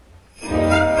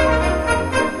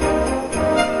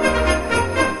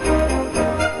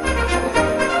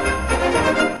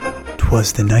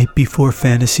'Twas the night before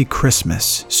Fantasy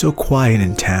Christmas, so quiet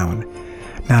in town,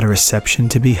 not a reception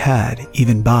to be had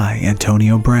even by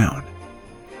Antonio Brown.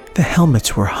 The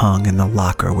helmets were hung in the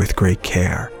locker with great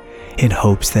care, in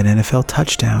hopes that NFL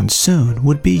touchdowns soon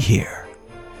would be here.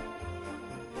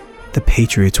 The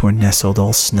Patriots were nestled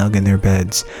all snug in their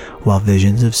beds, while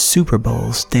visions of Super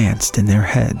Bowls danced in their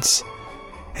heads.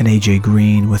 And A.J.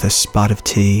 Green with a spot of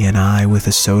tea and I with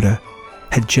a soda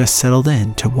had just settled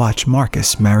in to watch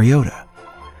Marcus Mariota.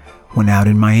 When out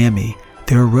in Miami,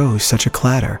 there arose such a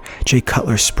clatter, Jay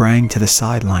Cutler sprang to the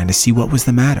sideline to see what was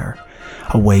the matter.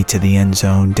 Away to the end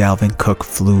zone, Dalvin Cook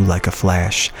flew like a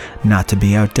flash. Not to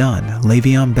be outdone,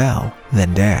 Le'Veon Bell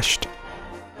then dashed.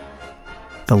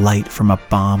 The light from a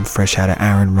bomb fresh out of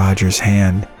Aaron Rodgers'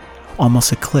 hand,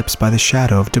 almost eclipsed by the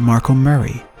shadow of DeMarco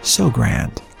Murray, so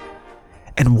grand.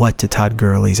 And what to Todd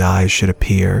Gurley's eyes should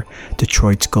appear,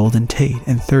 Detroit's Golden Tate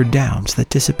and third downs that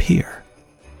disappear.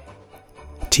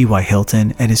 T.Y.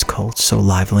 Hilton and his Colts so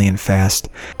lively and fast,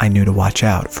 I knew to watch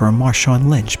out for a Marshawn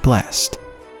Lynch blast.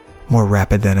 More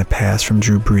rapid than a pass from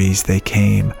Drew Brees they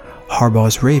came,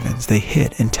 Harbaugh's Ravens they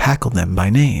hit and tackled them by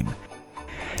name.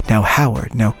 Now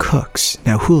Howard, now Cooks,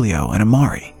 now Julio and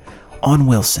Amari, on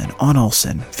Wilson, on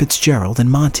Olsen, Fitzgerald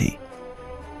and Monty.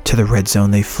 To the red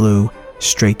zone they flew,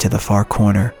 straight to the far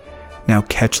corner, now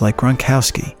catch like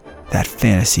Gronkowski, that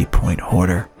fantasy point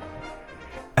hoarder.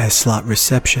 As slot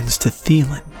receptions to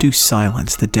Thielen do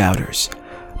silence the doubters,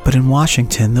 but in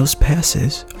Washington those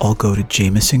passes all go to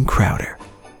Jamison Crowder.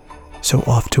 So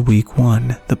off to week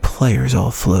 1 the players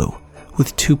all flew,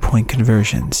 with 2-point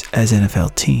conversions as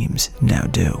NFL teams now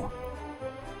do.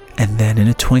 And then in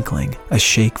a twinkling, a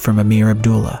shake from Amir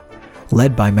Abdullah,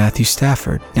 led by Matthew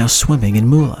Stafford, now swimming in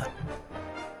moolah.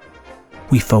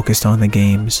 We focused on the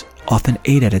games, often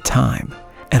 8 at a time,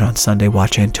 and on Sunday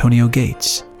watch Antonio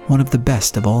Gates, one of the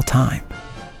best of all time.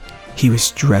 He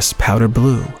was dressed powder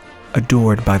blue,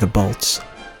 adored by the Bolts.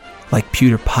 Like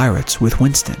pewter pirates with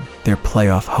Winston, their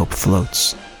playoff hope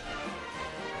floats.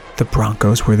 The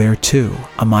Broncos were there too,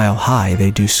 a mile high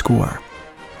they do score,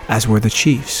 as were the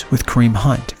Chiefs with Kareem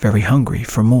Hunt very hungry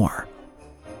for more.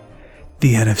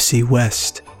 The NFC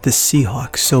West, the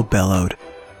Seahawks so bellowed.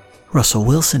 Russell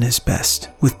Wilson is best,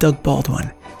 with Doug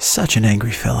Baldwin, such an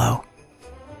angry fellow.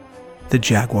 The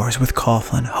Jaguars with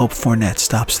Coughlin hope Fournette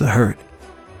stops the hurt.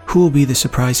 Who will be the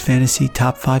surprise fantasy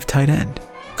top 5 tight end?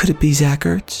 Could it be Zach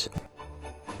Ertz?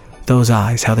 Those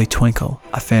eyes, how they twinkle,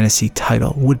 a fantasy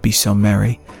title would be so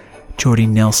merry. Jordy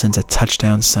Nelson's a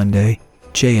touchdown Sunday,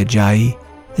 Jay Ajayi,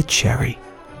 the cherry.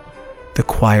 The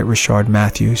quiet Rashard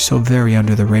Matthews, so very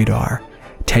under the radar.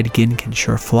 Ted Ginn can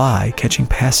sure fly, catching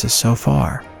passes so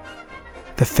far.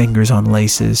 The fingers on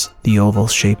laces, the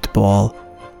oval-shaped ball.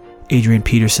 Adrian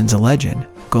Peterson's a legend,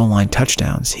 goal line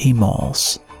touchdowns he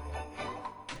mauls.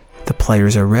 The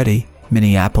players are ready,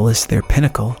 Minneapolis their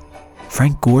pinnacle.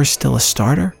 Frank Gore's still a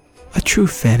starter? A true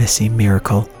fantasy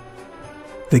miracle.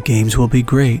 The games will be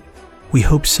great. We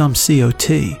hope some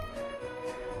COT.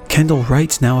 Kendall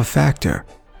Wright's now a factor,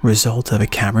 result of a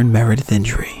Cameron Meredith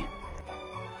injury.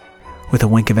 With a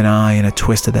wink of an eye and a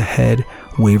twist of the head,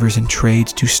 waivers and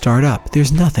trades do start up,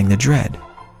 there's nothing to dread.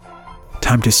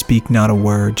 Time to speak not a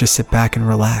word, just sit back and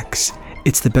relax.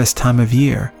 It's the best time of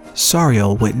year. Sorry,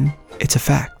 old Witten, it's a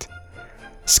fact.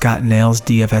 Scott nails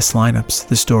DFS lineups,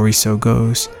 the story so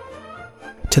goes.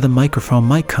 To the microphone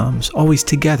Mike comes, always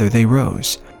together they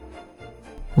rose.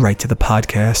 Right to the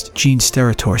podcast, Gene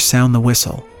Steratore sound the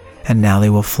whistle, and now they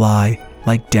will fly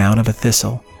like down of a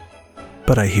thistle.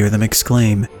 But I hear them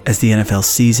exclaim as the NFL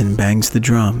season bangs the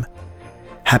drum.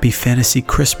 Happy Fantasy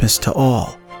Christmas to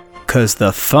all, 'cause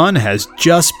the fun has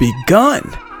just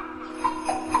begun!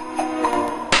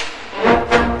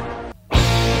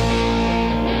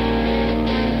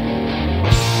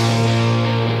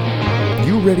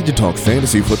 Ready to talk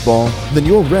fantasy football? Then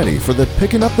you're ready for the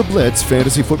Picking Up the Blitz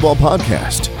Fantasy Football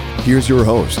Podcast. Here's your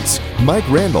hosts, Mike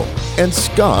Randall and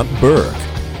Scott Berg.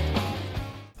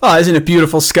 Oh, isn't it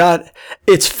beautiful, Scott?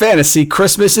 It's Fantasy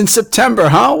Christmas in September,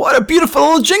 huh? What a beautiful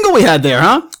little jingle we had there,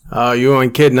 huh? Oh, you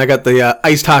weren't kidding. I got the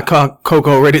iced hot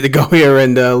cocoa ready to go here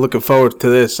and looking forward to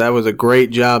this. That was a great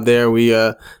job there.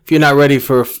 If you're not ready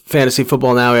for fantasy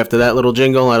football now after that little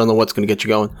jingle, I don't know what's going to get you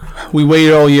going. We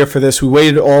waited all year for this. We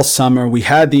waited all summer. We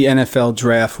had the NFL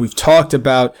draft. We've talked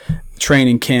about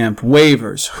training camp,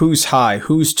 waivers, who's high,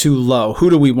 who's too low, who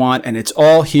do we want, and it's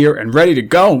all here and ready to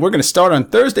go. And we're going to start on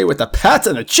Thursday with the Pats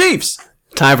and the Chiefs.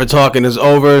 Time for talking is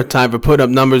over. Time for putting up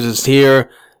numbers is here.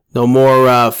 No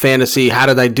more fantasy. How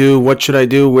did I do? What should I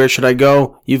do? Where should I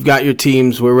go? You've got your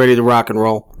teams. We're ready to rock and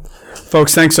roll.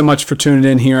 Folks, thanks so much for tuning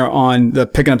in here on the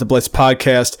Picking Up the Blitz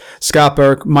podcast. Scott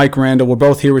Burke, Mike Randall, we're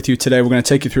both here with you today. We're going to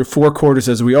take you through 4 quarters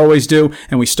as we always do,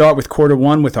 and we start with quarter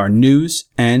 1 with our news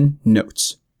and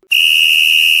notes.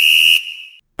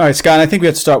 All right, Scott, I think we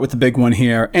have to start with the big one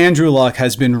here. Andrew Luck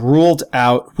has been ruled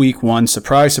out week 1.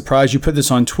 Surprise, surprise. You put this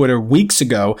on Twitter weeks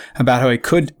ago about how he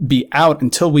could be out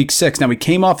until week 6. Now, we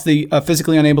came off the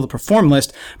physically unable to perform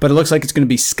list, but it looks like it's going to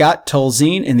be Scott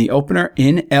Tolzien in the opener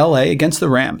in L.A. against the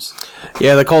Rams.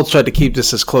 Yeah, the Colts tried to keep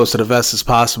this as close to the vest as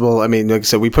possible. I mean, like I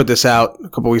said, we put this out a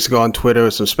couple weeks ago on Twitter,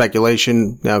 some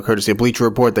speculation, now courtesy of Bleacher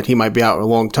Report, that he might be out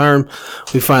long term.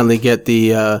 We finally get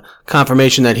the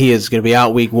confirmation that he is going to be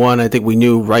out week 1. I think we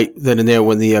knew right then and there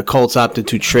when the Colts opted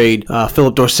to trade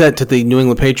Philip Dorsett to the New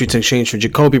England Patriots in exchange for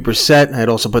Jacoby Brissett. I had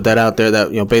also put that out there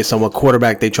that, based on what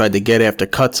quarterback they tried to get after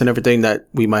cuts and everything, that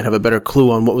we might have a better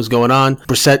clue on what was going on.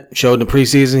 Brissett showed in the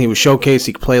preseason. He was showcased.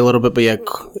 He could play a little bit, but yeah,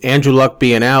 Andrew Luck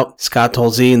being out, Scott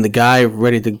Tolzien, the guy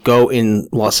ready to go in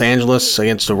Los Angeles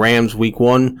against the Rams week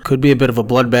 1. Could be a bit of a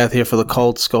bloodbath here for the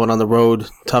Colts going on the road.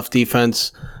 Tough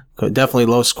defense. Definitely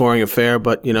low scoring affair,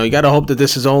 but you got to hope that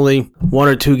this is only 1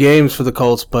 or 2 games for the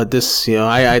Colts. But this,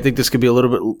 I think this could be a little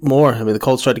bit more. I mean, the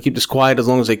Colts tried to keep this quiet as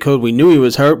long as they could. We knew he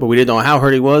was hurt, but we didn't know how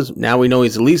hurt he was. Now we know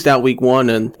he's at least out week 1,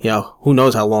 and who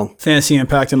knows how long. Fantasy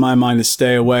impact in my mind is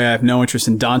stay away. I have no interest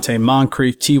in Dante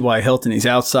Moncrief, T.Y. Hilton. He's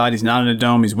outside. He's not in a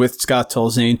dome. He's with Scott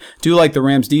Tolzien. Do like the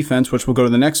Rams defense, which we'll go to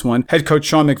the next one. Head coach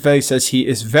Sean McVay says he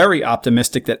is very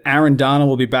optimistic that Aaron Donald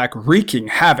will be back wreaking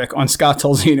havoc on Scott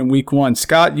Tolzien in week 1.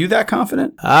 Scott, you that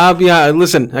confident? Yeah,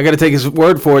 listen, I got to take his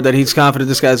word for it that he's confident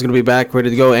this guy's going to be back, ready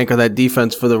to go, anchor that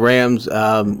defense for the Rams.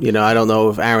 I don't know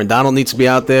if Aaron Donald needs to be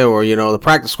out there or, the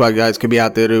practice squad guys could be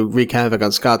out there to wreak havoc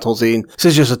on Scott Tolzien. This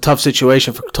is just a tough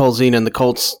situation for Tolzien and the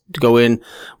Colts to go in.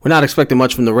 We're not expecting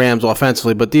much from the Rams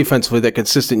offensively, but defensively, they're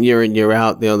consistent year in, year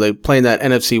out. They play in that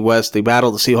NFC West. They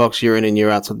battle the Seahawks year in and year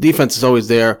out. So defense is always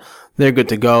there. They're good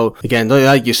to go. Again,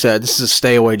 like you said, this is a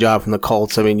stay-away job from the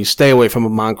Colts. I mean, you stay away from a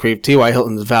Moncrief. T.Y.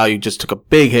 Hilton's value just took a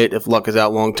big hit if Luck is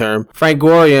out long-term. Frank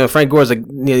Gore's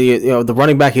the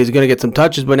running back. He's going to get some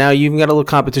touches, but now you've even got a little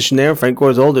competition there. Frank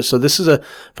Gore's older. So this is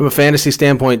from a fantasy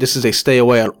standpoint, this is a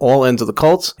stay-away on all ends of the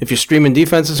Colts. If you're streaming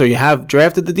defenses or you have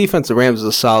drafted the defense, the Rams is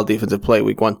a solid defensive play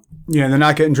week 1. Yeah, they're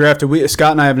not getting drafted.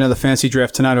 Scott and I have another fantasy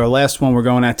draft tonight, our last one we're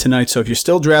going at tonight. So if you're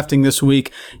still drafting this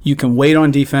week, you can wait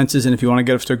on defenses. And if you want to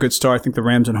get off to a good start, I think the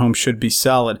Rams at home should be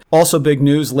solid. Also big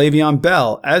news, Le'Veon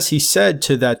Bell, as he said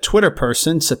to that Twitter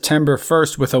person, September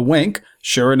 1st with a wink.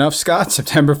 Sure enough, Scott,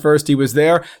 September 1st, he was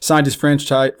there, signed his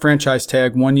franchise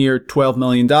tag, 1 year, $12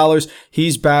 million.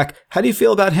 He's back. How do you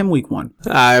feel about him week 1?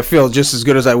 I feel just as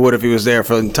good as I would if he was there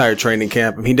for the entire training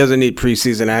camp. He doesn't need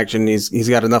preseason action. He's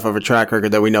got enough of a track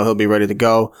record that we know he'll be ready to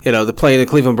go. They're playing the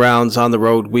Cleveland Browns on the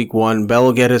road week 1. Bell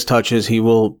will get his touches. He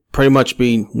will pretty much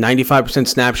be 95%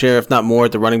 snap share, if not more,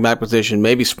 at the running back position.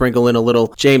 Maybe sprinkle in a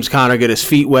little James Conner, get his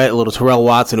feet wet, a little Terrell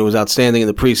Watson, who was outstanding in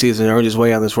the preseason, earned his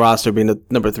way on this roster, being the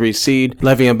number 3 seed.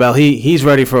 Le'Veon Bell, he's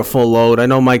ready for a full load. I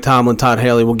know Mike Tomlin, Todd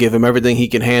Haley will give him everything he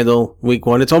can handle week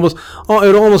 1. It'll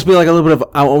almost be like a little bit of,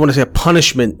 I want to say, a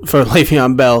punishment for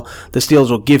Le'Veon Bell. The Steelers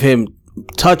will give him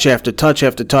touch after touch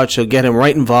after touch. He'll get him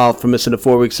right involved for missing the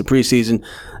 4 weeks of preseason.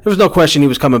 There was no question he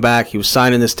was coming back. He was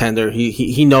signing this tender.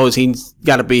 He knows he's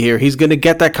got to be here. He's going to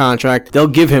get that contract. They'll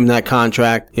give him that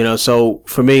contract. So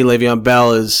for me, Le'Veon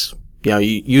Bell is, you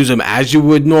use him as you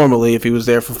would normally if he was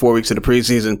there for 4 weeks of the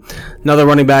preseason. Another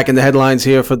running back in the headlines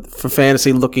here for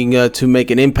fantasy looking to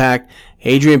make an impact.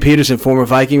 Adrian Peterson, former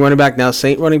Viking running back, now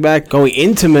Saint running back, going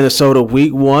into Minnesota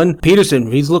week 1.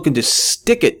 Peterson, he's looking to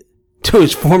stick it to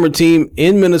his former team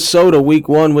in Minnesota week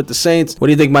 1 with the Saints. What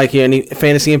do you think, Mike, here? Any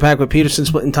fantasy impact with Peterson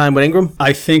splitting time with Ingram?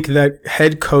 I think that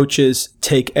head coaches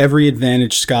take every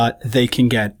advantage, Scott, they can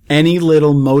get. Any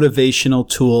little motivational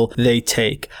tool they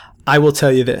take. I will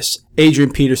tell you this.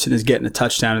 Adrian Peterson is getting a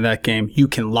touchdown in that game. You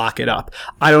can lock it up.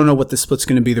 I don't know what the split's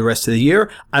going to be the rest of the year.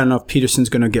 I don't know if Peterson's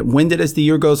going to get winded as the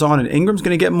year goes on and Ingram's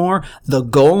going to get more. The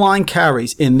goal line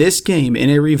carries in this game, in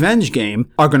a revenge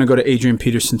game, are going to go to Adrian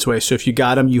Peterson's way. So if you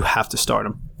got him, you have to start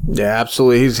him. Yeah,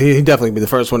 absolutely. He'd definitely be the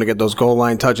first one to get those goal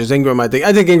line touches. Ingram, I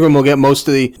think Ingram will get most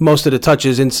of the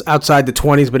touches outside the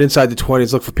 20s, but inside the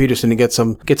 20s, look for Peterson to get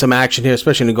some action here,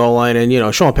 especially in the goal line.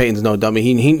 And Sean Payton's no dummy.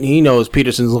 He knows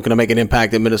Peterson's looking to make an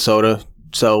impact in Minnesota.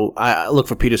 So I look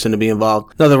for Peterson to be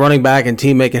involved. Another running back and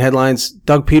team making headlines.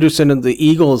 Doug Peterson and the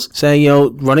Eagles saying,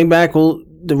 the running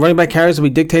back carries will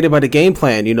be dictated by the game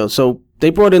plan. So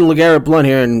they brought in LeGarrette Blount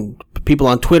here, and people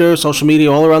on Twitter, social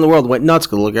media, all around the world went nuts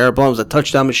because LeGarrette Blount's a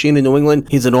touchdown machine in New England.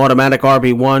 He's an automatic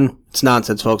RB1. It's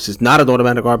nonsense, folks. He's not an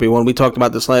automatic RB1. We talked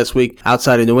about this last week.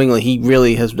 Outside of New England, he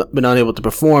really has been unable to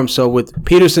perform. So with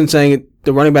Peterson saying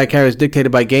the running back carry is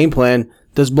dictated by game plan,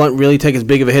 does Blount really take as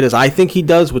big of a hit as I think he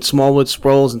does with Smallwood,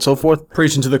 Sproles, and so forth?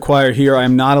 Preaching to the choir here. I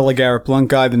am not a LeGarrette Blount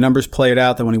guy. The numbers play it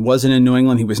out that when he wasn't in New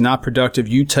England, he was not productive.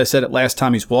 You said it last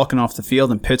time. He's walking off the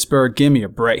field in Pittsburgh. Give me a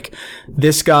break.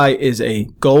 This guy is a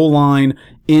goal line,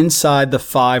 inside the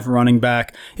 5 running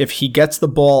back. If he gets the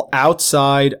ball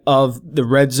outside of the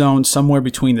red zone, somewhere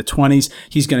between the 20s,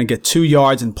 he's going to get 2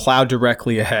 yards and plow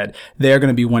directly ahead. They're going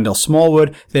to be Wendell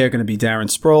Smallwood. They're going to be Darren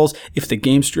Sproles. If the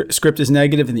game script is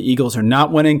negative and the Eagles are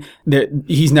not winning,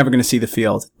 he's never going to see the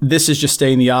field. This is just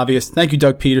stating the obvious. Thank you,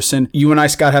 Doug Peterson. You and I,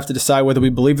 Scott, have to decide whether we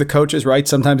believe the coaches, right?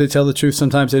 Sometimes they tell the truth,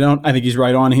 sometimes they don't. I think he's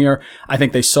right on here. I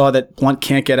think they saw that Blount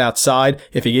can't get outside.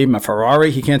 If he gave him a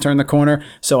Ferrari, he can't turn the corner.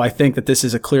 So I think that this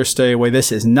is a clear stay away.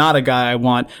 This is not a guy I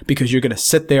want because you're going to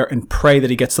sit there and pray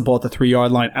that he gets the ball at the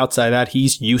 3-yard line. Outside that,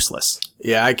 he's useless.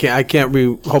 Yeah, I can't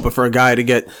be hoping for a guy to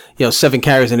get 7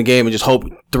 carries in a game and just hope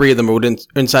 3 of them are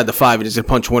inside the 5 and just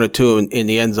punch 1 or 2 in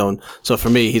the end zone. So for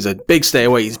me, he's a big stay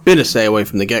away. He's been a stay away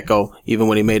from the get-go, even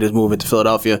when he made his move into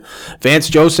Philadelphia. Vance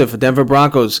Joseph, Denver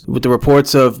Broncos, with the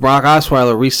reports of Brock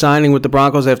Osweiler re-signing with the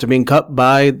Broncos after being cut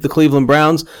by the Cleveland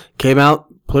Browns, came out,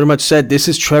 pretty much said, this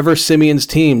is Trevor Siemian's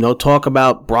team. No talk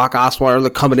about Brock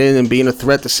Osweiler coming in and being a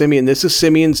threat to Siemian. This is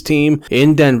Siemian's team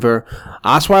in Denver.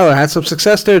 Osweiler had some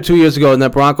success there 2 years ago in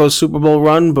that Broncos Super Bowl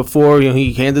run before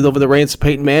he handed over the reins to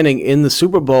Peyton Manning in the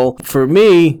Super Bowl. For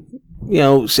me,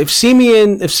 if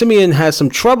Siemian has some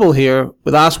trouble here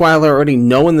with Osweiler already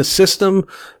knowing the system,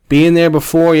 being there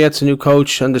before, it's a new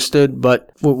coach, understood. But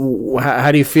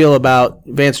how do you feel about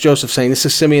Vance Joseph saying this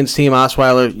is Siemian's team,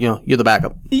 Osweiler, you're the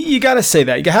backup? You got to say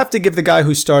that. You have to give the guy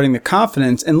who's starting the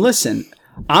confidence. And listen,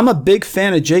 I'm a big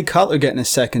fan of Jay Cutler getting a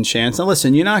second chance. Now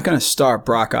listen, you're not going to start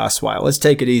Brock Osweiler. Let's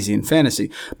take it easy in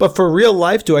fantasy. But for real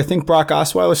life, do I think Brock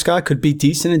Osweiler, Scott, could be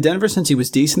decent in Denver since he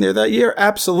was decent there that year?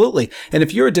 Absolutely. And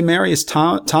if you're a Demaryius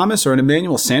Thomas or an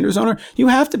Emmanuel Sanders owner, you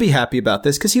have to be happy about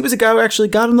this because he was a guy who actually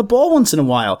got on the ball once in a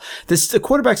while. The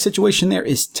quarterback situation there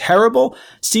is terrible.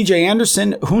 C.J.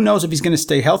 Anderson, who knows if he's going to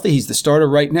stay healthy? He's the starter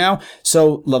right now.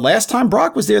 So the last time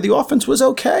Brock was there, the offense was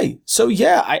okay. So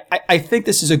yeah, I think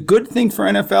this is a good thing for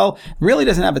NFL. Really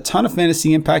doesn't have a ton of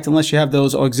fantasy impact unless you have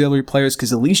those auxiliary players,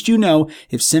 because at least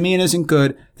if Siemian isn't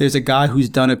good, there's a guy who's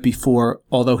done it before,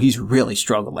 although he's really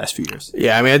struggled the last few years.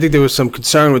 Yeah, I think there was some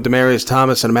concern with Demaryius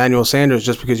Thomas and Emmanuel Sanders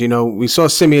just because, we saw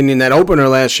Siemian in that opener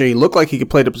last year. He looked like he could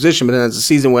play the position, but then as the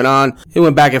season went on, it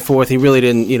went back and forth. He really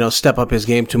didn't, step up his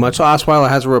game too much. So Osweiler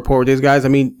has a rapport with these guys.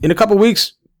 In a couple of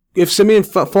weeks, if Siemian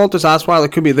falters,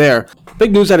 Osweiler could be there.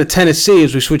 Big news out of Tennessee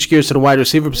as we switch gears to the wide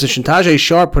receiver position. Tajay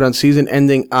Sharp put on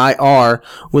season-ending IR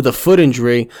with a foot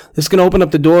injury. This is going to open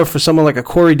up the door for someone like a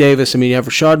Corey Davis. You have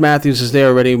Rashard Matthews is there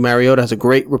already. Mariota has a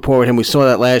great rapport with him. We saw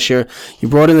that last year. You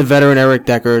brought in the veteran Eric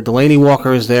Decker. Delaney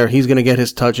Walker is there. He's going to get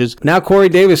his touches. Now Corey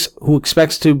Davis, who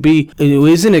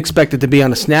isn't expected to be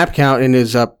on a snap count in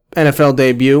his NFL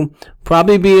debut,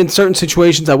 probably be in certain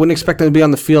situations. I wouldn't expect him to be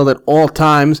on the field at all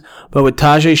times, but with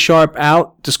Tajay Sharp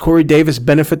out, does Corey Davis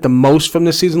benefit the most from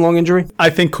this season-long injury?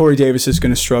 I think Corey Davis is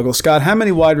going to struggle. Scott, how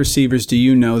many wide receivers do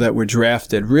you know that were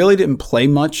drafted, really didn't play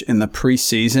much in the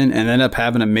preseason and ended up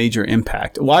having a major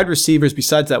impact? Wide receivers,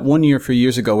 besides that 1 year, 3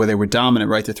 years ago where they were dominant,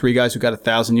 right? The 3 guys who got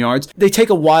 1,000 yards, they take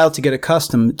a while to get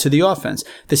accustomed to the offense.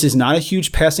 This is not a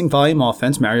huge passing volume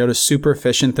offense. Mariota's super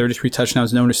efficient, 33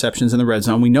 touchdowns, no interceptions in the red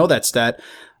zone. We know that stat.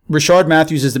 Rashard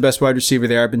Matthews is the best wide receiver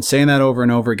there. I've been saying that over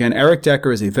and over again. Eric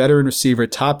Decker is a veteran receiver,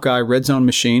 top guy, red zone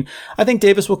machine. I think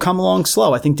Davis will come along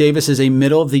slow. I think Davis is a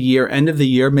middle of the year, end of the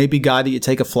year, maybe guy that you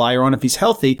take a flyer on if he's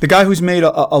healthy. The guy who's made a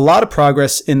lot of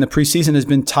progress in the preseason has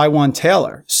been Tywan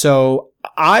Taylor. So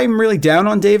I'm really down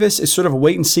on Davis. It's sort of a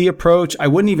wait-and-see approach. I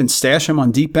wouldn't even stash him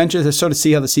on deep benches. I sort of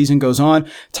see how the season goes on.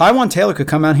 Tywan Taylor could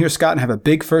come out here, Scott, and have a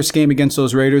big first game against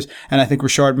those Raiders, and I think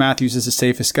Rashard Matthews is the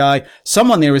safest guy.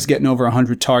 Someone there is getting over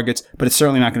 100 targets, but it's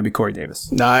certainly not going to be Corey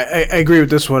Davis. No, I agree with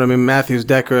this one. Matthews,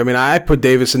 Decker. I put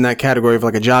Davis in that category of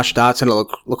like a Josh Dotson,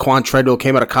 a Laquan Treadwell,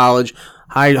 came out of college.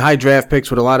 High draft picks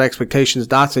with a lot of expectations.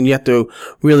 Dotson yet to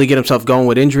really get himself going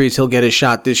with injuries. He'll get his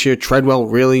shot this year. Treadwell,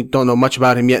 really don't know much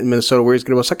about him yet in Minnesota where he's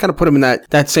going to go. So I kind of put him in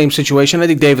that same situation. I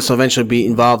think Davis will eventually be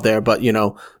involved there, but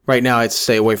right now I'd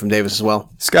stay away from Davis as well.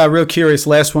 Scott, real curious.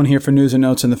 Last one here for news and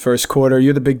notes in the first quarter.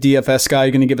 You're the big DFS guy.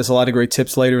 You're going to give us a lot of great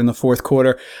tips later in the fourth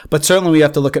quarter, but certainly we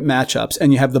have to look at matchups.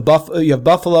 And you have you have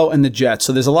Buffalo and the Jets.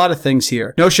 So there's a lot of things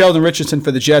here. No Sheldon Richardson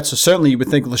for the Jets. So certainly you would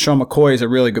think LaShawn McCoy is a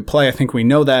really good play. I think we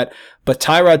know that. But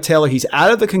Tyrod Taylor, he's out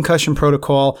of the concussion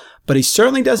protocol, but he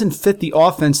certainly doesn't fit the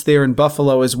offense there in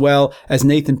Buffalo as well as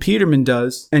Nathan Peterman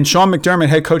does. And Sean McDermott,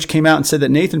 head coach, came out and said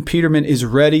that Nathan Peterman is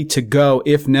ready to go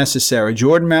if necessary.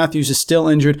 Jordan Matthews is still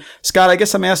injured. Scott, I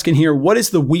guess I'm asking here, what is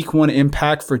the week 1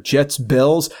 impact for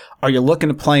Jets-Bills? Are you looking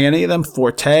to play any of them?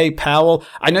 Forte, Powell?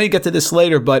 I know you get to this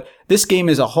later, but this game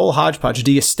is a whole hodgepodge.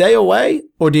 Do you stay away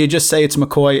or do you just say it's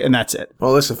McCoy and that's it?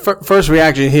 Well, listen, first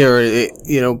reaction here,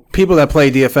 people that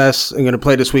play DFS are going to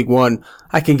play this week 1.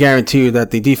 I can guarantee you that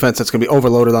the defense that's going to be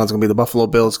overloaded on is going to be the Buffalo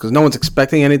Bills because no one's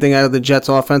expecting anything out of the Jets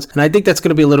offense. And I think that's going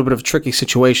to be a little bit of a tricky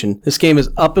situation. This game is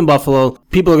up in Buffalo.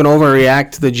 People are going to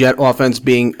overreact to the Jet offense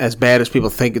being as bad as people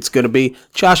think it's going to be.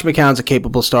 Josh McCown's a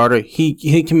capable starter.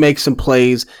 He can make some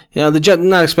plays. The Jets,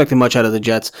 not expecting much out of the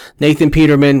Jets. Nathan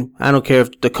Peterman, I don't care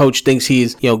if the coach thinks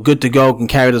he's, good to go, can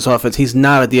carry this offense. He's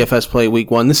not a DFS play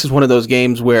week 1. This is one of those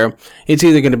games where it's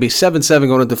either going to be 7-7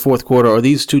 going into the fourth quarter or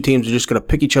these two teams are just going to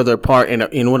pick each other apart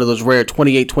in one of those rare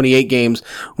 28-28 games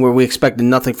where we expected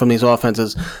nothing from these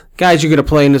offenses. Guys, you're going to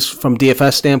play in this from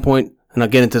DFS standpoint, and I'll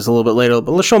get into this a little bit later,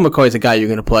 but LaShawn McCoy is a guy you're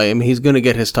going to play. I mean, he's going to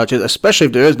get his touches, especially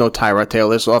if there is no Tyrod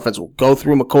Taylor. This offense will go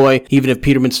through McCoy, even if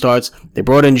Peterman starts. They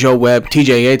brought in Joe Webb.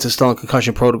 TJ Yates is still on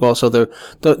concussion protocol, so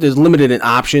there's limited in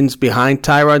options behind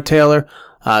Tyrod Taylor.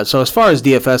 So as far as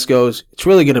DFS goes, it's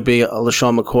really going to be a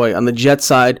LaShawn McCoy. On the Jets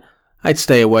side, I'd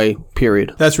stay away,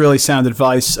 period. That's really sound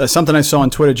advice. Something I saw on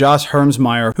Twitter, Josh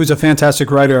Hermsmeyer, who's a fantastic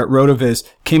writer at RotoViz,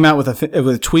 came out with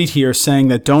a tweet here saying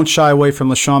that don't shy away from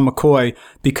LaShawn McCoy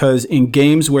because in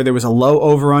games where there was a low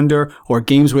over-under or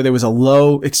games where there was a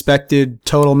low expected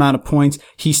total amount of points,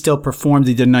 he still performed.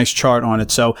 He did a nice chart on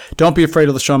it. So don't be afraid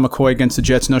of LaShawn McCoy against the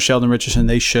Jets. No Sheldon Richardson.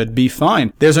 They should be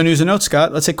fine. There's our news and notes,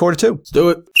 Scott. Let's hit quarter 2. Let's do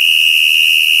it.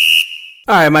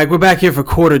 All right, Mike, we're back here for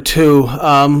quarter 2.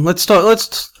 Let's talk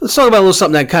about a little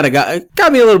something that kind of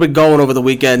got me a little bit going over the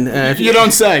weekend. You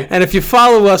don't say. And if you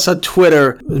follow us on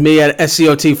Twitter, me at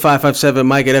SCOT557,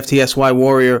 Mike at FTSY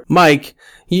Warrior, Mike,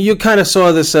 you kind of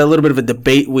saw this a little bit of a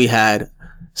debate we had.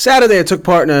 Saturday, I took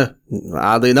part in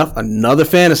oddly enough, another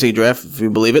fantasy draft, if you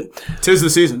believe it. 'Tis the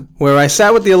season. Where I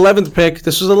sat with the 11th pick.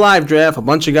 This was a live draft. A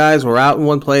bunch of guys were out in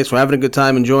one place. We're having a good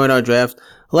time enjoying our draft.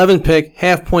 11th pick,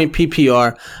 half-point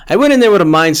PPR. I went in there with a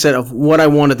mindset of what I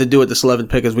wanted to do with this 11th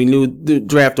pick as we knew the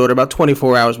draft order about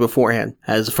 24 hours beforehand.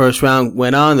 As the first round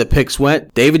went on, the picks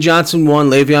went. David Johnson 1,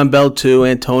 Le'Veon Bell 2,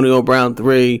 Antonio Brown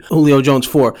 3, Julio Jones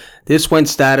 4. This went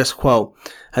status quo.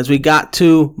 As we got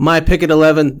to my pick at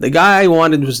 11, the guy I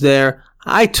wanted was there.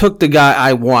 I took the guy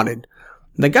I wanted.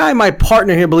 The guy my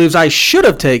partner here believes I should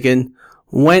have taken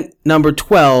went number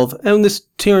 12, and this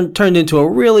turned into a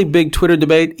really big Twitter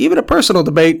debate, even a personal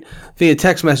debate via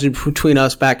text message between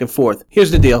us back and forth.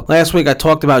 Here's the deal. Last week I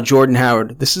talked about Jordan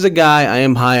Howard. This is a guy I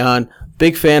am high on.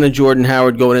 Big fan of Jordan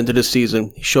Howard going into this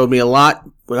season. He showed me a lot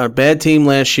with our bad team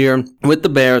last year with the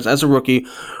Bears as a rookie,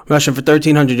 rushing for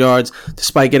 1,300 yards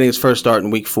despite getting his first start in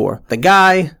week 4. The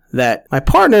guy that my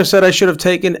partner said I should have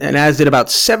taken, and as did about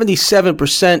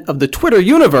 77% of the Twitter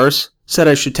universe said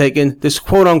I should take in, this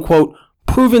quote-unquote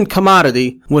proven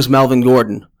commodity, was Melvin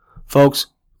Gordon. Folks,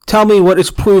 tell me what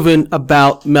is proven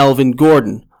about Melvin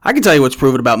Gordon. I can tell you what's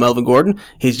proven about Melvin Gordon.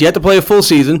 He's yet to play a full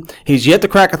season. He's yet to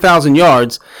crack 1,000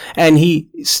 yards. And he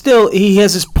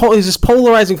has this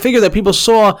polarizing figure that people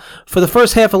saw for the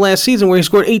first half of last season where he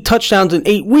scored 8 touchdowns in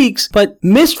 8 weeks, but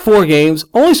missed 4 games,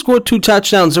 only scored 2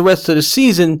 touchdowns the rest of the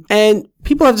season. And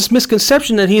people have this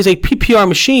misconception that he is a PPR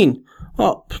machine.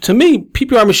 Well, to me,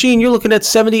 PPR machine, you're looking at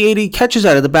 70, 80 catches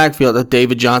out of the backfield, a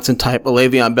David Johnson type, a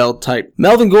Le'Veon Bell type.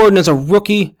 Melvin Gordon, as a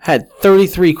rookie, had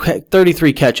 33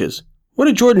 catches. What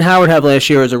did Jordan Howard have last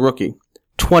year as a rookie?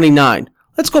 29.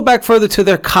 Let's go back further to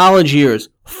their college years.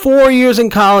 4 years in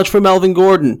college for Melvin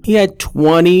Gordon. He had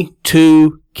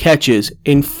 22 catches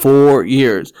in 4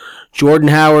 years. Jordan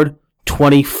Howard,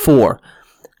 24.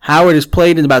 Howard has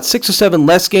played in about 6 or 7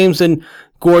 less games than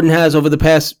Gordon has over the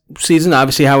past season.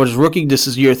 Obviously, Howard is rookie. This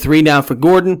is year 3 now for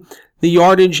Gordon. The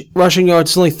yardage, rushing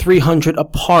yards, is only 300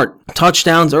 apart.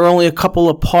 Touchdowns are only a couple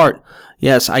apart.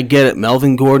 Yes, I get it.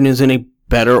 Melvin Gordon is in a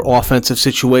better offensive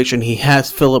situation. He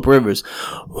has Phillip Rivers.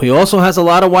 He also has a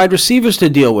lot of wide receivers to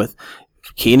deal with.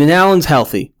 Keenan Allen's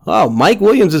healthy. Oh, Mike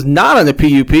Williams is not on the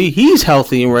PUP. He's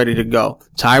healthy and ready to go.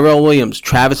 Tyrell Williams,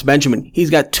 Travis Benjamin. He's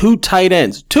got 2 tight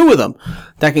ends, 2 of them,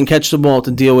 that can catch the ball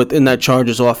to deal with in that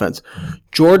Chargers offense.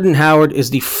 Jordan Howard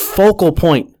is the focal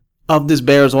point of this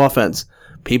Bears offense.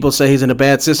 People say he's in a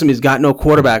bad system. He's got no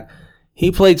quarterback. He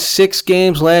played 6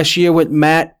 games last year with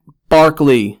Matt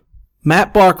Barkley.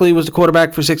 Matt Barkley was the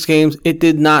quarterback for 6 games. It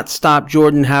did not stop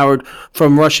Jordan Howard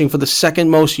from rushing for the second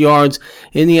most yards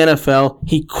in the NFL.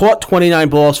 He caught 29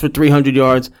 balls for 300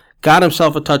 yards, got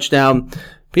himself a touchdown.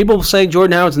 People say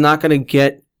Jordan Howard's not going to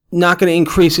get not going to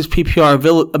increase his PPR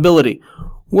ability.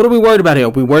 What are we worried about here? Are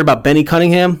we worried about Benny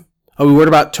Cunningham? Are we worried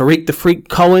about Tariq the Freak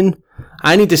Cohen?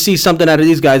 I need to see something out of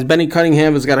these guys. Benny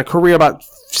Cunningham has got a career about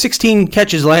 16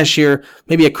 catches last year,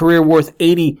 maybe a career worth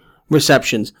 80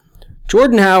 receptions.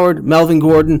 Jordan Howard, Melvin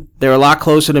Gordon, they're a lot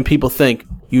closer than people think.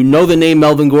 You know the name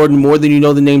Melvin Gordon more than you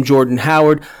know the name Jordan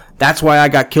Howard. That's why I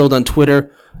got killed on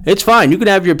Twitter. It's fine. You can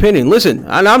have your opinion. Listen,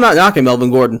 I'm not knocking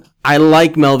Melvin Gordon. I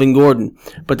like Melvin Gordon.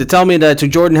 But to tell me that to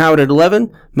Jordan Howard at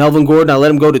 11, Melvin Gordon, I let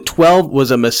him go to 12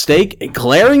 was a mistake, a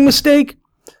glaring mistake.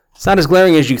 It's not as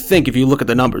glaring as you think if you look at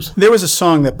the numbers. There was a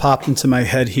song that popped into my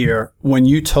head here when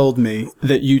you told me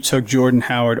that you took Jordan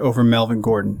Howard over Melvin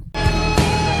Gordon.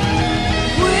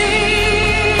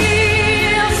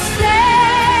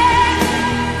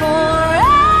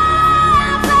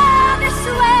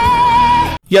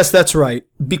 Yes, that's right,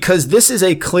 because this is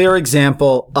a clear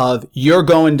example of you're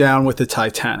going down with the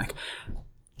Titanic.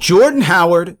 Jordan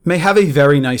Howard may have a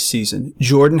very nice season.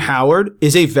 Jordan Howard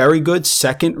is a very good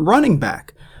second running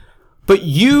back. But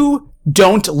you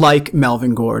don't like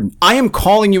Melvin Gordon. I am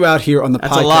calling you out here on the podcast.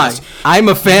 That's a lie. I'm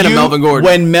a fan of Melvin Gordon.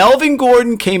 When Melvin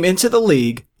Gordon came into the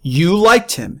league, you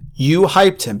liked him. You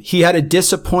hyped him. He had a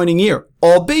disappointing year,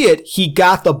 albeit he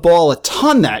got the ball a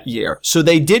ton that year. So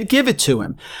they did give it to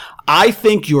him. I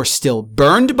think you're still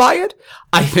burned by it.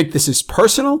 I think this is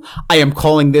personal. I am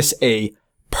calling this a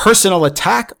personal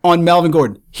attack on Melvin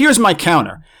Gordon. Here's my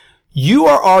counter. You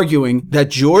are arguing that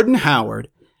Jordan Howard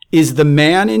is the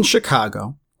man in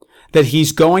Chicago, that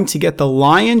he's going to get the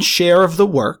lion's share of the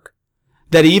work,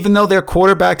 that even though their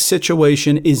quarterback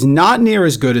situation is not near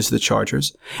as good as the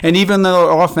Chargers, and even though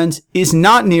their offense is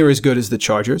not near as good as the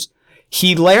Chargers,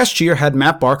 he last year had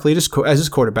Matt Barkley as his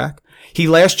quarterback.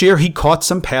 Last year he caught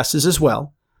some passes as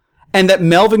well. And that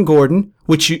Melvin Gordon,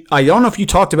 which I don't know if you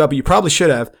talked about, but you probably should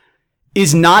have,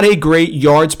 is not a great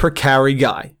yards per carry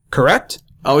guy. Correct?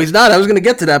 Oh, he's not. I was going to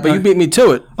get to that, but you beat me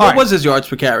to it. What was his yards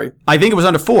per carry? I think it was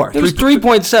under 4. It was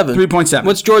 3.7. 3.7.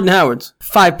 What's Jordan Howard's?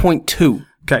 5.2.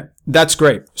 Okay, that's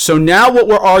great. So now what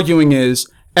we're arguing is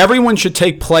everyone should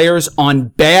take players on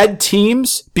bad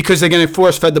teams because they're going to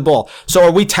force-fed the ball. So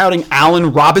are we touting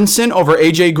Allen Robinson over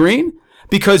A.J. Green?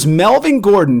 Because Melvin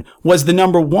Gordon was the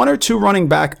number 1 or 2 running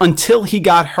back until he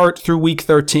got hurt through week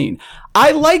 13.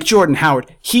 I like Jordan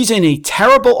Howard. He's in a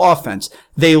terrible offense.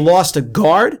 They lost a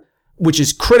guard, which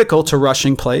is critical to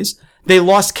rushing plays. They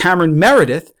lost Cameron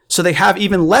Meredith, so they have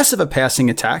even less of a passing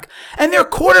attack. And their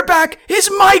quarterback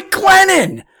is Mike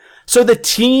Glennon. So the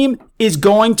team is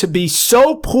going to be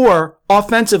so poor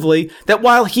offensively that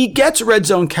while he gets red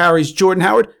zone carries, Jordan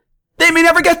Howard, they may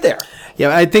never get there.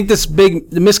 Yeah, I think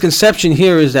the misconception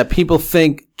here is that people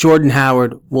think Jordan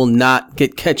Howard will not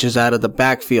get catches out of the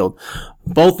backfield.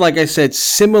 Both, like I said,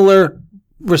 similar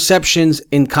receptions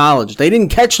in college. They didn't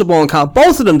catch the ball in college.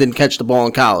 Both of them didn't catch the ball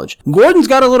in college. Gordon's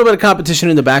got a little bit of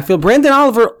competition in the backfield. Brandon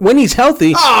Oliver, when he's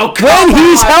healthy,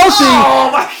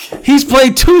 he's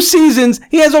played 2 seasons.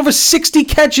 He has over 60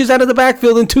 catches out of the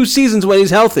backfield in 2 seasons when he's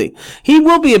healthy. He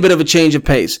will be a bit of a change of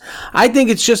pace. I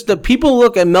think it's just that people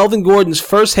look at Melvin Gordon's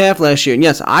first half last year. And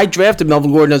yes, I drafted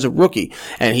Melvin Gordon as a rookie,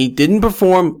 and he didn't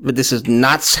perform, but this is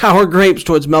not sour grapes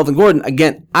towards Melvin Gordon.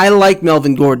 Again, I like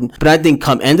Melvin Gordon, but I think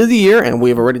come end of the year, and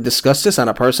we've already discussed this on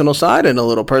a personal side and a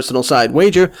little personal side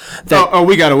wager, that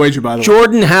we got a wager, by the way.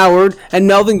 Jordan Howard and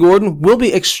Melvin Gordon will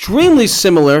be extremely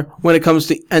similar when it comes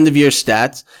to end of year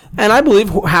stats. And I believe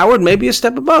Howard may be a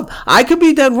step above. I could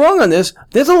be dead wrong on this.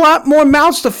 There's a lot more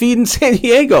mouths to feed in San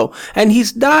Diego, and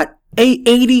he's not a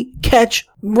 80 catch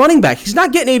running back. He's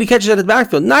not getting 80 catches out of the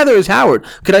backfield. Neither is Howard.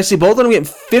 Could I see both of them getting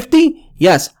 50?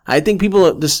 Yes, I think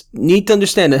people just need to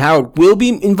understand that Howard will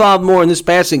be involved more in this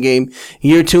passing game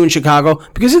year 2 in Chicago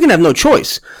because he's going to have no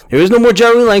choice. There is no more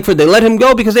Jerry Langford. They let him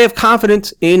go because they have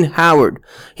confidence in Howard.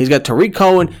 He's got Tariq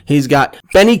Cohen. He's got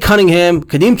Benny Cunningham.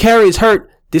 Kadeem Carey is hurt.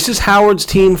 This is Howard's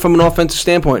team from an offensive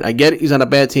standpoint. I get it. He's on a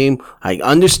bad team. I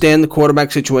understand the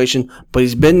quarterback situation, but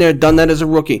he's been there, done that as a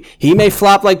rookie. He may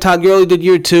flop like Todd Gurley did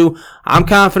year 2. I'm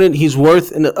confident he's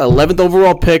worth an 11th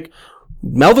overall pick.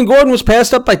 Melvin Gordon was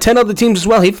passed up by 10 other teams as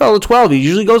well. He fell to 12. He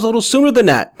usually goes a little sooner than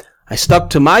that. I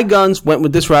stuck to my guns, went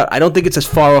with this route. I don't think it's as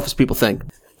far off as people think.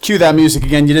 Cue that music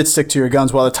again. You did stick to your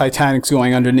guns while the Titanic's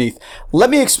going underneath. Let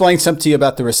me explain something to you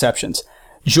about the receptions.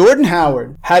 Jordan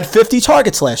Howard had 50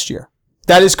 targets last year.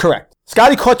 That is correct.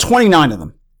 Scotty caught 29 of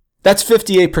them. That's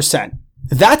 58%.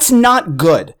 That's not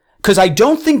good, because I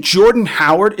don't think Jordan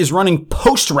Howard is running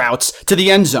post routes to the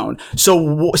end zone.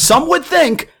 So some would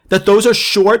think that those are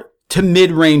short to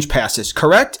mid-range passes,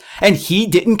 correct? And he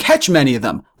didn't catch many of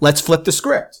them. Let's flip the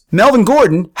script. Melvin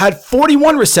Gordon had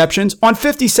 41 receptions on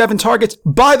 57 targets,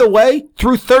 by the way,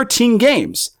 through 13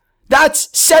 games. That's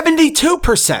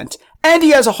 72%. And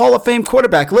he has a Hall of Fame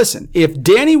quarterback. Listen, if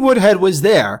Danny Woodhead was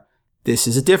there, this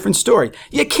is a different story.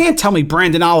 You can't tell me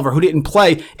Brandon Oliver, who didn't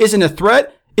play, isn't a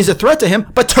threat. Is a threat to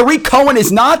him, but Tariq Cohen is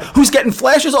not, who's getting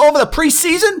flashes all over the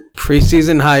preseason?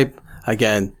 Preseason hype.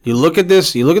 Again, you look at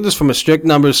this from a strict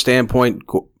numbers standpoint.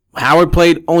 Howard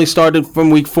only started from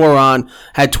week 4 on,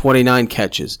 had 29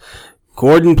 catches.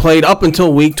 Gordon played up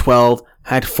until week 12,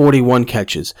 had 41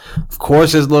 catches. Of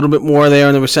course, there's a little bit more there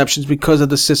in the receptions because of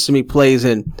the system he plays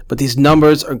in, but these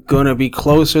numbers are going to be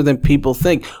closer than people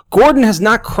think. Gordon has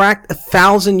not cracked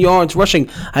 1,000 yards rushing.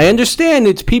 I understand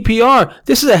it's PPR.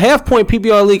 This is a half-point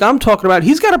PPR league I'm talking about.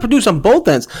 He's got to produce on both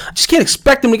ends. I just can't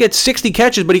expect him to get 60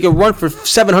 catches, but he can run for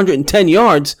 710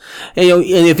 yards. And,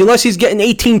 unless he's getting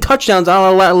 18 touchdowns a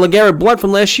la LeGarrette Blount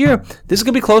from last year, this is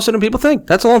going to be closer than people think.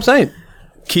 That's all I'm saying.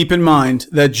 Keep in mind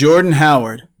that Jordan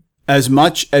Howard, as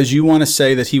much as you want to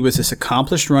say that he was this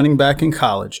accomplished running back in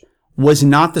college, was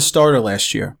not the starter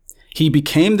last year. He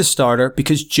became the starter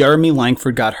because Jeremy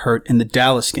Langford got hurt in the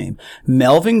Dallas game.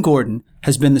 Melvin Gordon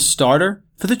has been the starter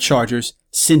for the Chargers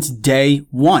since day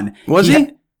one. Was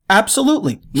he?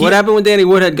 Absolutely. What happened when Danny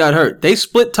Woodhead got hurt? They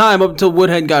split time up until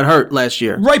Woodhead got hurt last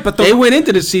year. Right, but they went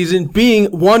into the season being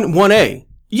 1A.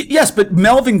 Yes, but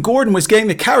Melvin Gordon was getting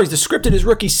the carries. The script in his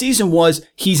rookie season was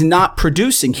he's not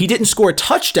producing. He didn't score a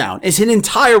touchdown his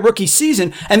entire rookie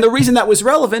season. And the reason that was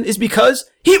relevant is because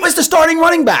he was the starting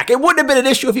running back. It wouldn't have been an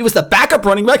issue if he was the backup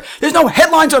running back. There's no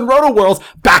headlines on Roto World.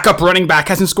 Backup running back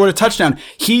hasn't scored a touchdown.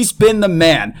 He's been the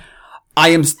man.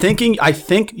 I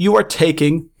think you are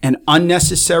taking an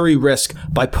unnecessary risk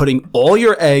by putting all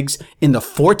your eggs in the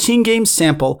 14-game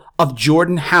sample of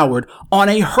Jordan Howard on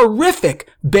a horrific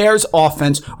Bears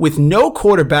offense with no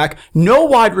quarterback, no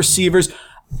wide receivers.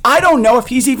 I don't know if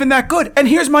he's even that good. And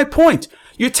here's my point.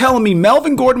 You're telling me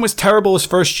Melvin Gordon was terrible his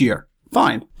first year.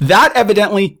 Fine. That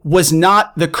evidently was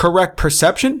not the correct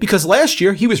perception because last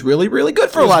year he was really, really good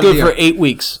for a lot of the year. Good for 8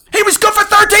 weeks. He was good for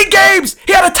 13 games.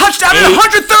 He had a touchdown and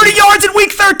 130 yards in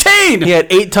week 13. He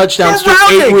had 8 touchdowns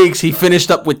through 8 weeks. He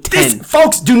finished up with 10.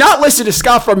 Folks, do not listen to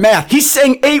Scott for math. He's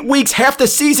saying 8 weeks, half the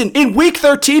season. In week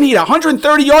 13, he had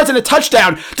 130 yards and a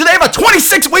touchdown. Do they have a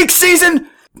 26-week season?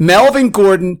 Melvin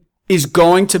Gordon is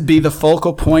going to be the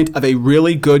focal point of a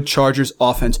really good Chargers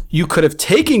offense. You could have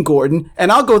taken Gordon,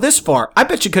 and I'll go this far. I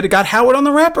bet you could have got Howard on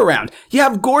the wraparound. You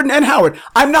have Gordon and Howard.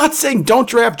 I'm not saying don't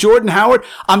draft Jordan Howard.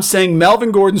 I'm saying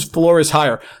Melvin Gordon's floor is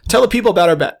higher. Tell the people about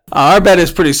our bet. Our bet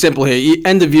is pretty simple here.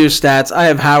 End of year stats. I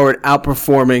have Howard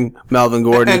outperforming Melvin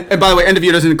Gordon. And by the way, end of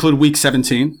year doesn't include week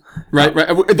 17. Right.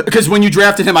 Because when you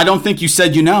drafted him, I don't think you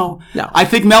said No. I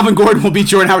think Melvin Gordon will beat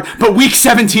Jordan Howard, but week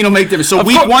 17 will make difference. So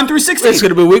week 1 through 16. It's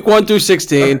going to be week 1 through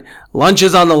 16. Okay. Lunch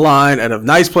is on the line at a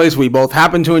nice place we both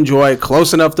happen to enjoy,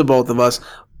 close enough to both of us.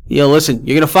 Listen,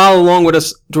 you're going to follow along with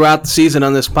us throughout the season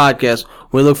on this podcast.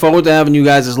 We look forward to having you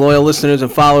guys as loyal listeners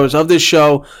and followers of this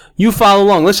show. You follow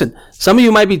along. Listen, some of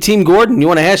you might be Team Gordon. You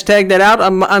want to hashtag that out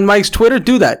on Mike's Twitter?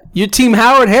 Do that. You're Team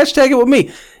Howard, hashtag it with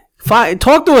me.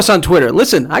 Talk to us on Twitter.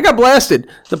 Listen, I got blasted.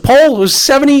 The poll was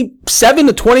 77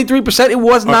 to 23%. It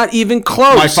was not even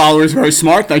close. My followers are very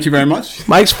smart. Thank you very much.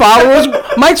 Mike's followers,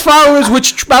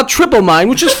 which about triple mine,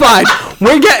 which is fine.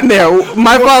 We're getting there.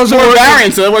 My followers more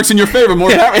variance, so that works in your favor.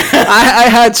 More variance. I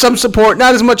had some support,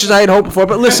 not as much as I had hoped for.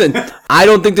 But listen, I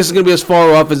don't think this is going to be as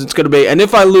far off as it's going to be. And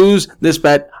if I lose this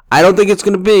bet, I don't think it's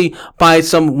going to be by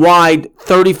some wide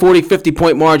 30, 40,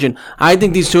 50-point margin. I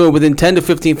think these two are within 10 to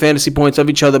 15 fantasy points of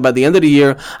each other by the end of the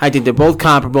year. I think they're both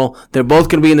comparable. They're both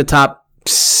going to be in the top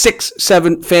 6,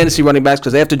 7 fantasy running backs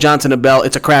because after Johnson and Bell,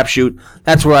 it's a crapshoot.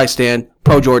 That's where I stand.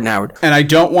 Pro Jordan Howard. And I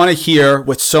don't want to hear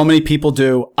what so many people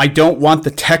do. I don't want the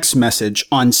text message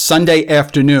on Sunday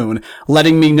afternoon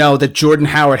letting me know that Jordan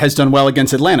Howard has done well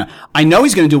against Atlanta. I know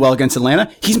he's going to do well against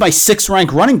Atlanta. He's my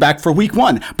 6th-ranked running back for week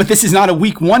 1. But this is not a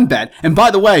week 1 bet. And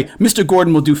by the way, Mr.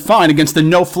 Gordon will do fine against the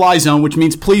no-fly zone, which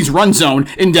means please run zone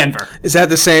in Denver. Is that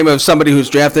the same as somebody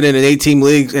who's drafted in an 8-team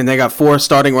league and they got 4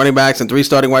 starting running backs and 3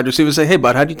 starting wide receivers say, hey,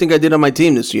 bud, how do you think I did on my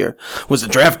team this year? Was the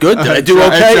draft good? Did I do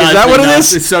okay? Is that what it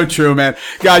is? It's so true, man.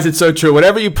 Guys, it's so true.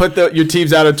 Whenever you put your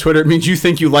teams out on Twitter, it means you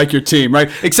think you like your team, right?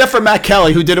 Except for Matt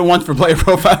Kelly, who did it once for Player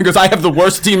Profile because I have the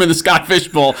worst team in the Scott Fish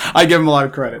Bowl. I give him a lot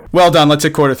of credit. Well done. Let's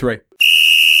hit quarter 3.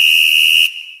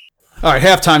 All right,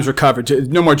 halftime's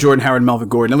recovered. No more Jordan Howard and Melvin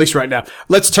Gordon, at least right now.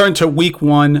 Let's turn to week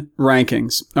 1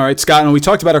 rankings. All right, Scott, and we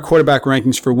talked about our quarterback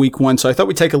rankings for week 1, so I thought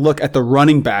we'd take a look at the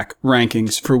running back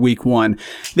rankings for week 1.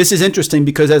 This is interesting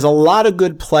because there's a lot of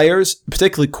good players,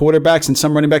 particularly quarterbacks and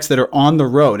some running backs that are on the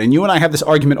road. And you and I have this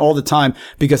argument all the time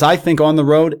because I think on the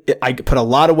road, I put a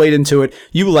lot of weight into it.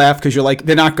 You laugh because you're like,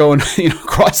 they're not going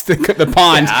across the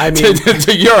pond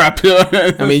to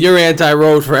Europe. I mean, you're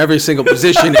anti-road for every single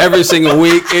position, every single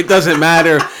week. It doesn't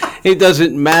matter. It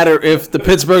doesn't matter if the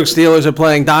Pittsburgh Steelers are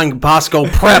playing Don Bosco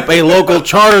Prep, a local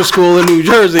charter school in New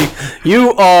Jersey.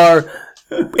 You are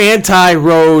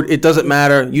anti-road. It doesn't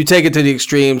matter. You take it to the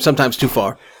extreme, sometimes too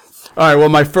far. All right, well,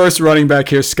 my first running back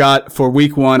here, Scott, for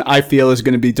week 1, I feel is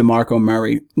going to be DeMarco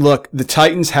Murray. Look, the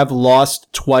Titans have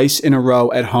lost twice in a row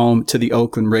at home to the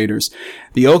Oakland Raiders.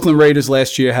 The Oakland Raiders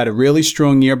last year had a really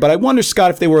strong year, but I wonder,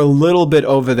 Scott, if they were a little bit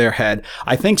over their head.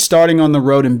 I think starting on the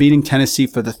road and beating Tennessee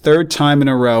for the 3rd time in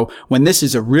a row, when this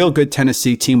is a real good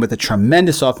Tennessee team with a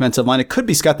tremendous offensive line, it could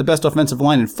be, Scott, the best offensive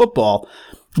line in football.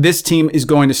 This team is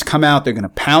going to come out. They're going to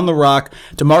pound the rock.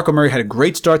 DeMarco Murray had a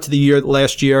great start to the year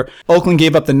last year. Oakland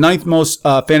gave up the 9th most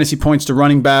fantasy points to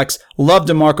running backs. Love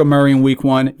DeMarco Murray in week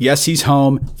 1. Yes, he's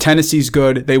home. Tennessee's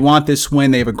good. They want this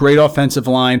win. They have a great offensive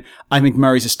line. I think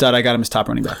Murray's a stud. I got him as top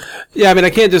running back. Yeah, I mean, I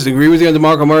can't disagree with you on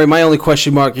DeMarco Murray. My only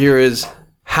question mark here is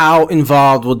how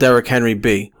involved will Derrick Henry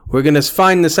be? We're going to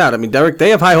find this out. I mean, they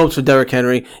have high hopes for Derrick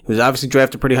Henry. He was obviously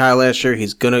drafted pretty high last year.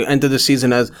 He's going to enter the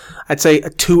season as, I'd say, a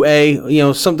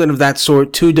 2A, something of that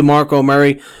sort, to DeMarco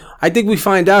Murray. I think we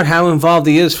find out how involved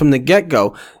he is from the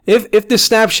get-go. If the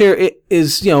snap share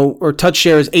is, or touch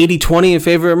share is 80-20 in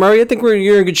favor of Murray, I think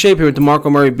you're in good shape here with DeMarco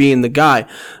Murray being the guy.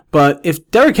 But if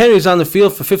Derrick Henry's on the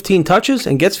field for 15 touches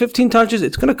and gets 15 touches,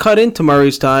 it's going to cut into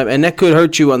Murray's time, and that could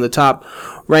hurt you on the top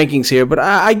rankings here. But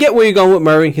I get where you're going with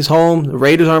Murray. He's home. The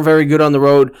Raiders aren't very good on the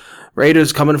road.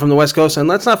 Raiders coming from the West Coast. And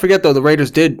let's not forget, though, the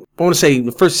Raiders did, I want to say,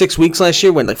 the first 6 weeks last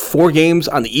year, went like 4 games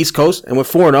on the East Coast and went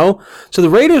 4-0. So the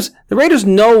Raiders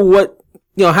know what,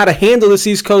 how to handle this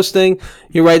East Coast thing.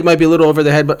 You're right, it might be a little over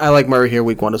the head, but I like Murray here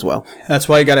week 1 as well. That's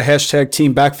why you got a hashtag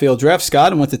team backfield draft,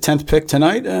 Scott, and with the 10th pick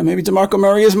tonight, maybe DeMarco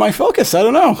Murray is my focus. I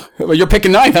don't know. Well, you're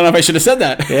picking 9th. I don't know if I should have said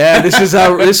that. Yeah,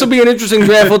 this will be an interesting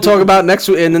draft we'll talk about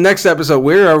in the next episode.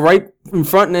 We're right in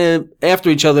front and after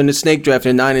each other in the snake draft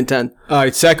in 9 and 10. All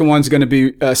right, second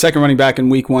running back in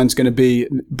week 1 is going to be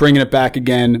bringing it back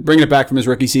from his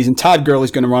rookie season. Todd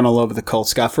Gurley's going to run all over the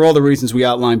Colts, Scott, for all the reasons we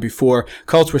outlined before.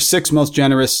 Colts were 6th most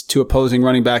generous to opposing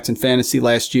running backs in fantasy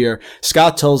last year.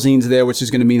 Scott Tolzien's there, which is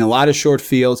going to mean a lot of short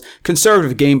fields,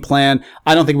 conservative game plan.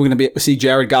 I don't think we're going to see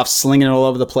Jared Goff slinging it all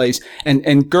over the place.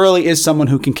 And Gurley is someone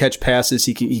who can catch passes.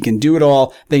 He can do it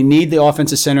all. They need the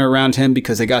offensive center around him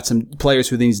because they got some players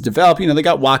who they need to develop. They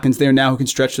got Watkins there now who can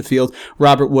stretch the field,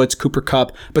 Robert Woods, Cooper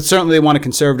Kupp, but certainly they want a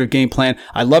conservative game plan.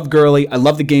 I love Gurley. I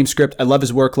love the game script. I love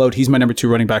his workload. He's my number 2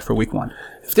 running back for week 1.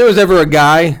 If there was ever a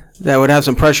guy that would have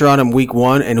some pressure on him week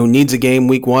 1 and who needs a game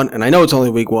week 1, and I know it's only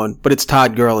week 1, but it's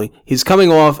Todd Gurley. He's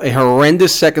coming off a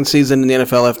horrendous second season in the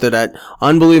NFL after that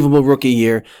unbelievable rookie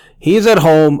year. He's at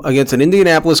home against an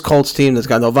Indianapolis Colts team that's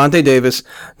got no Vontae Davis.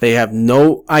 They have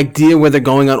no idea where they're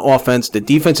going on offense. The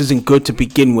defense isn't good to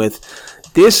begin with.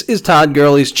 This is Todd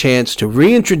Gurley's chance to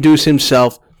reintroduce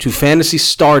himself to fantasy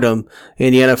stardom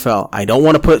in the NFL. I don't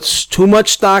want to put too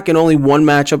much stock in only one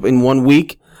matchup in 1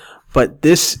 week, but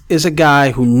this is a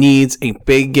guy who needs a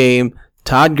big game.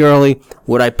 Todd Gurley.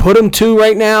 Would I put him 2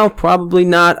 right now? Probably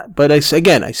not. But I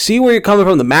see where you're coming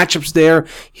from. The matchup's there.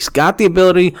 He's got the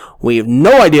ability. We have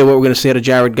no idea what we're going to see out of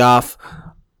Jared Goff.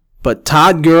 But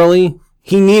Todd Gurley,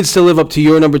 he needs to live up to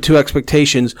your number 2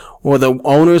 expectations, or the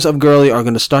owners of Gurley are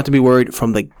going to start to be worried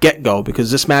from the get-go because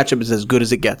this matchup is as good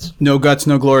as it gets. No guts,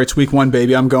 no glory. It's week 1,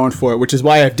 baby. I'm going for it, which is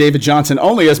why I have David Johnson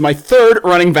only as my 3rd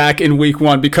running back in week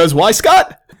 1. Because why,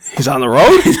 Scott? He's on the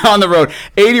road? He's on the road.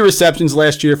 80 receptions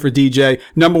last year for DJ.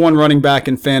 Number 1 running back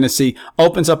in fantasy.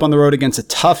 Opens up on the road against a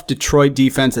tough Detroit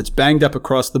defense that's banged up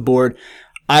across the board.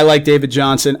 I like David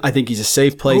Johnson. I think he's a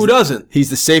safe play. Who doesn't? He's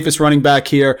the safest running back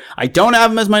here. I don't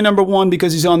have him as my number 1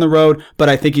 because he's on the road, but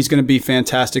I think he's going to be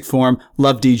fantastic for him.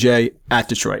 Love DJ at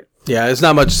Detroit. Yeah, there's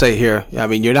not much to say here. I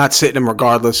mean, you're not sitting him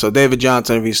regardless. So David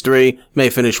Johnson, if he's 3, may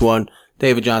finish 1.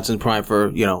 David Johnson prime for,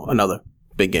 another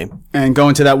big game. And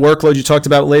going to that workload you talked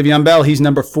about, Le'Veon Bell, he's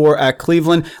number 4 at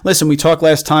Cleveland. Listen, we talked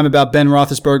last time about Ben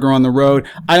Roethlisberger on the road.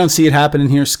 I don't see it happening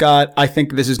here, Scott. I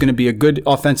think this is going to be a good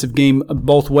offensive game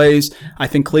both ways. I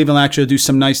think Cleveland actually will do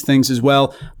some nice things as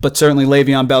well, but certainly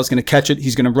Le'Veon Bell is going to catch it.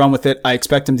 He's going to run with it. I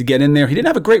expect him to get in there. He didn't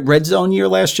have a great red zone year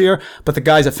last year, but the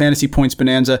guy's a fantasy points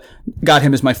bonanza. Got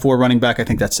him as my 4 running back. I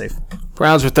think that's safe.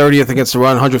 Browns were 30th against the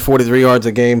run, 143 yards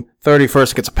a game.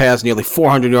 31st against a pass, nearly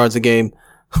 400 yards a game.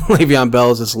 Le'Veon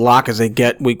Bell is as lock as they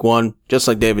get week 1, just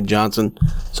like David Johnson.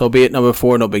 So be it. Number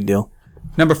 4, no big deal.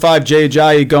 Number 5, Jay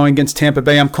Ajayi going against Tampa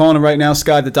Bay. I'm calling it right now,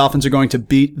 Scott. The Dolphins are going to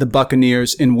beat the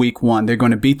Buccaneers in week 1. They're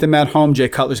going to beat them at home. Jay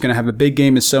Cutler's going to have a big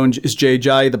game, and so is Jay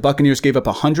Ajayi. The Buccaneers gave up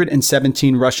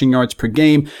 117 rushing yards per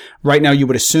game. Right now, you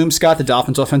would assume, Scott, the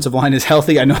Dolphins' offensive line is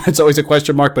healthy. I know that's always a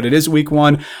question mark, but it is week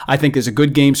 1. I think there's a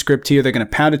good game script here. They're going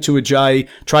to pound it to Ajayi,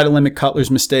 try to limit Cutler's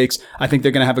mistakes. I think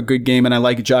they're going to have a good game, and I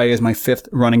like Ajayi as my 5th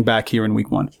running back here in week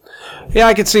 1. Yeah,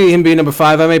 I could see him being number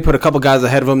 5. I may put a couple guys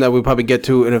ahead of him that we'll probably get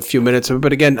to in a few minutes.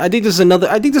 But again, I think this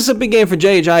is a big game for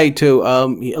Jay Ajayi too.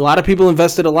 A lot of people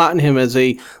invested a lot in him as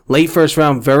a late first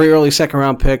round, very early second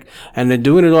round pick, and they're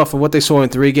doing it off of what they saw in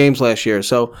 3 games last year.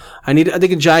 So I think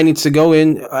Ajayi needs to go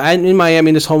in Miami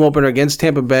in this home opener against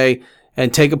Tampa Bay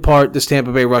and take apart this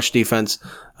Tampa Bay rush defense.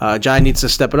 Ajayi needs to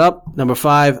step it up. Number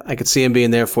 5, I could see him being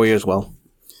there for you as well.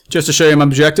 Just to show you my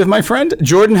objective, my friend,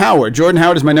 Jordan Howard. Jordan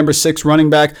Howard is my number 6 running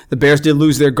back. The Bears did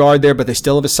lose their guard there, but they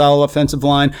still have a solid offensive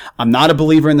line. I'm not a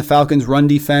believer in the Falcons' run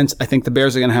defense. I think the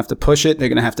Bears are going to have to push it. They're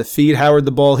going to have to feed Howard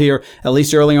the ball here, at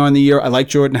least early on in the year. I like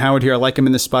Jordan Howard here. I like him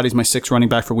in this spot. He's my 6th running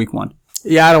back for week 1.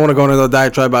 Yeah, I don't want to go into the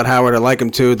diatribe about Howard. I like him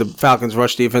too. The Falcons'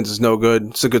 rush defense is no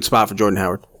good. It's a good spot for Jordan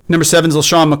Howard. Number 7 is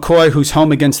LaShawn McCoy, who's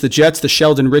home against the Jets, the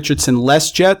Sheldon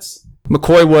Richardson-less Jets.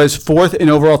 McCoy was 4th in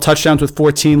overall touchdowns with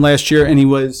 14 last year, and he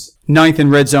was 9th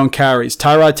in red zone carries.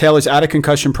 Tyrod Taylor's out of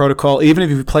concussion protocol. Even if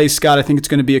he plays Scott, I think it's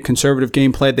going to be a conservative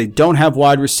game plan. They don't have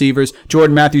wide receivers.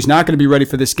 Jordan Matthews not going to be ready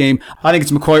for this game. I think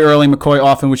it's McCoy early, McCoy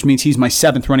often, which means he's my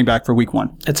 7th running back for week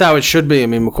 1. That's how it should be. I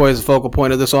mean, McCoy is the focal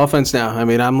point of this offense now. I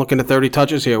mean, I'm looking at 30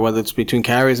 touches here, whether it's between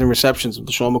carries and receptions.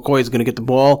 LaShawn McCoy is going to get the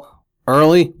ball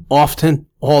early, often,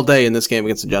 all day in this game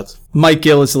against the Jets. Mike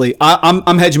Gillislee.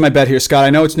 I'm hedging my bet here, Scott.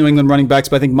 I know it's New England running backs,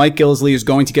 but I think Mike Gillislee is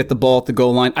going to get the ball at the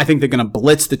goal line. I think they're going to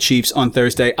blitz the Chiefs on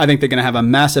Thursday. I think they're going to have a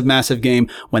massive, massive game.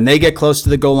 When they get close to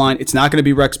the goal line, it's not going to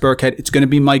be Rex Burkhead. It's going to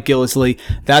be Mike Gillislee.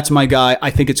 That's my guy.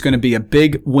 I think it's going to be a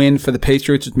big win for the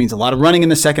Patriots, which means a lot of running in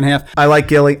the second half. I like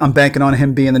Gilly. I'm banking on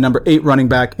him being the number 8 running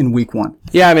back in week 1.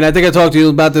 Yeah, I mean, I think I talked to you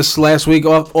about this last week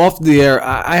off the air.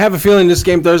 I have a feeling this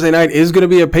game Thursday night is going to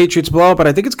be a Patriots blowout, but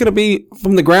I think it's going to be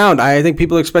from the ground. I think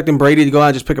people are expecting Brady to go out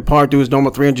and just pick apart, do his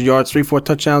normal 300 yards, 3-4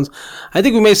 touchdowns. I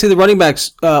think we may see the running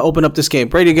backs open up this game.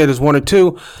 Brady get his 1 or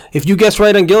 2. If you guess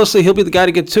right on Gillislee, he'll be the guy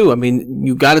to get 2. I mean,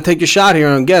 you got to take your shot here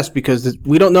on guess because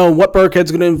we don't know what Burkhead's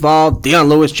going to involve. Deion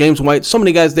Lewis, James White, so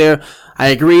many guys there. I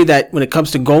agree that when it comes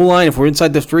to goal line, if we're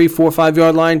inside the 3, 4, 5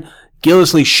 yard line,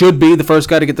 Gillislee should be the first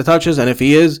guy to get the touches, and if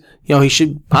he is, he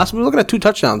should possibly look at 2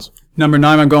 touchdowns. Number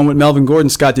 9, I'm going with Melvin Gordon.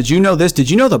 Scott, did you know this? Did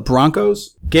you know the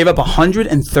Broncos gave up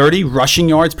 130 rushing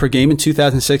yards per game in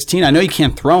 2016? I know you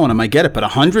can't throw on them, I get it, but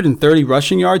 130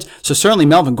 rushing yards? So certainly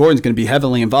Melvin Gordon's going to be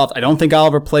heavily involved. I don't think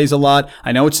Oliver plays a lot.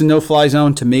 I know it's a no-fly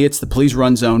zone. To me, it's the please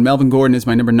run zone. Melvin Gordon is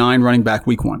my number 9 running back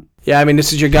week 1. Yeah, I mean,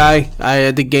 this is your guy.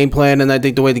 I think game plan, and I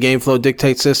think the way the game flow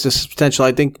dictates this is potential,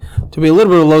 I think, to be a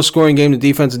little bit of a low-scoring game. The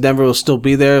defense in Denver will still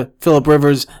be there. Phillip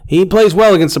Rivers, he plays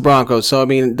well against the Broncos, so, I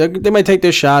mean, they might take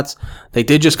their shots. They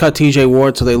did just cut T.J.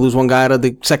 Ward, so they lose one guy out of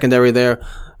the secondary there.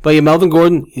 But, yeah, Melvin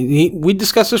Gordon, we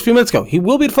discussed this a few minutes ago. He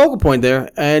will be the focal point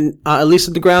there, and at least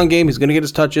at the ground game, he's going to get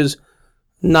his touches.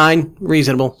 9,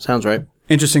 reasonable. Sounds right.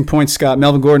 Interesting point, Scott.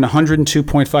 Melvin Gordon,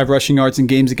 102.5 rushing yards in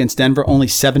games against Denver, only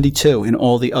 72 in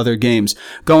all the other games.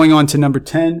 Going on to number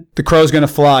 10, the Crow's going to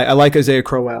fly. I like Isaiah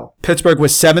Crowell. Pittsburgh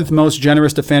was 7th most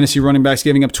generous to fantasy running backs,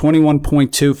 giving up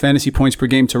 21.2 fantasy points per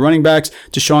game to running backs.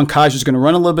 Deshaun Kaiser is going to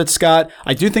run a little bit, Scott.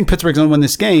 I do think Pittsburgh's going to win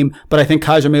this game, but I think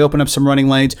Kaiser may open up some running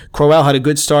lanes. Crowell had a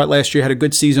good start last year, had a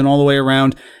good season all the way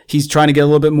around. He's trying to get a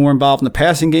little bit more involved in the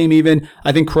passing game even.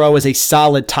 I think Crowell is a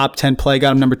solid top 10 play.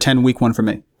 Got him number 10 week 1 for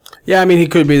me. Yeah, I mean, he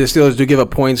could be. The Steelers do give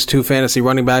up points to fantasy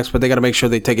running backs, but they got to make sure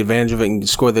they take advantage of it and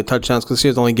score their touchdowns because the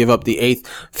Steelers only give up the 8th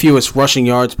fewest rushing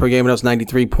yards per game, and that was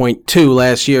 93.2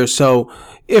 last year. So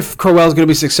if Crowell's going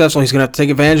to be successful, he's going to have to take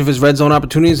advantage of his red zone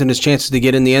opportunities and his chances to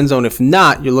get in the end zone. If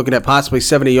not, you're looking at possibly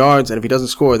 70 yards, and if he doesn't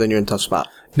score, then you're in a tough spot.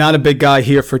 Not a big guy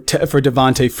here for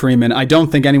Devontae Freeman. I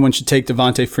don't think anyone should take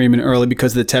Devontae Freeman early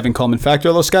because of the Tevin Coleman factor.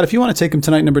 Although, Scott, if you want to take him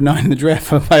tonight, number 9 in the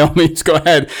draft, by all means, go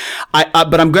ahead.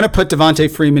 But I'm going to put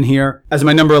Devontae Freeman here as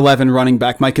my number 11 running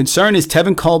back. My concern is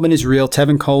Tevin Coleman is real.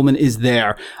 Tevin Coleman is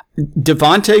there.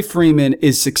 Devontae Freeman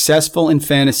is successful in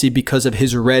fantasy because of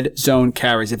his red zone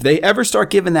carries. If they ever start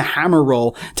giving the hammer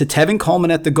roll to Tevin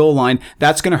Coleman at the goal line,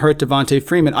 that's going to hurt Devontae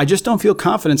Freeman. I just don't feel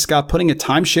confident, Scott, putting a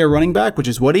timeshare running back, which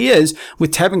is what he is,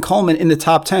 with Tevin Coleman in the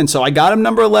top 10. So I got him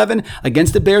number 11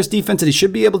 against the Bears defense that he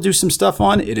should be able to do some stuff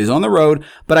on. It is on the road,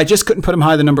 but I just couldn't put him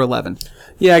higher than number 11.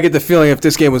 Yeah, I get the feeling if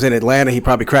this game was in Atlanta, he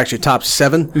probably cracks your top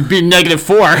 7. It'd be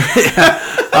 -4.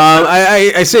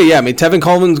 I see. Yeah, I mean, Tevin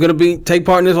Coleman's going to take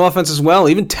part in this offense as well.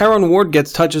 Even Teron Ward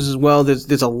gets touches as well.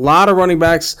 There's a lot of running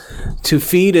backs to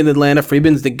feed in Atlanta.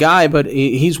 Freeman's the guy, but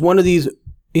he's one of these.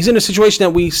 He's in a situation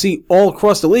that we see all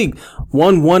across the league.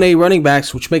 1A running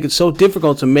backs, which make it so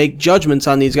difficult to make judgments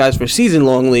on these guys for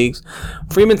season-long leagues.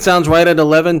 Freeman sounds right at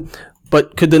 11.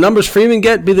 But could the numbers Freeman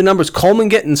get be the numbers Coleman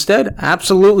get instead?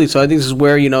 Absolutely. So I think this is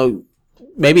where,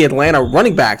 maybe Atlanta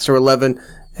running backs are 11,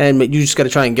 and you just got to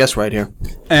try and guess right here.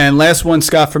 And last one,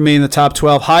 Scott, for me in the top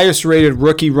 12, highest rated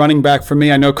rookie running back for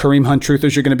me, I know Kareem Hunt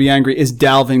truthers, you're going to be angry, is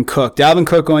Dalvin Cook. Dalvin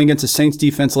Cook going against the Saints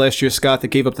defense last year, Scott, that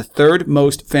gave up the 3rd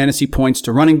most fantasy points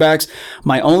to running backs.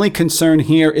 My only concern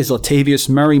here is Latavius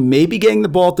Murray maybe getting the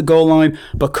ball at the goal line,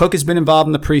 but Cook has been involved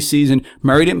in the preseason.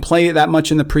 Murray didn't play that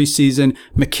much in the preseason.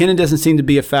 McKinnon doesn't seem to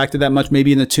be a factor that much,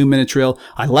 maybe in the 2-minute drill.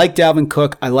 I like Dalvin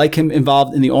Cook. I like him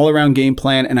involved in the all-around game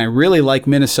plan, and I really like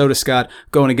Minnesota, Scott,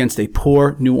 going against a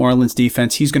poor New Orleans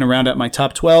defense. He's going to round out my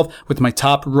top 12 with my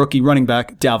top rookie running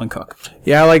back, Dalvin Cook.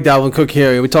 Yeah, I like Dalvin Cook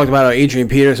here. We talked about how Adrian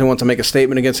Peterson wants to make a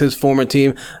statement against his former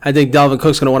team. I think Dalvin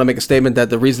Cook's going to want to make a statement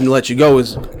that the reason to let you go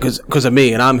is because of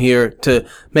me, and I'm here to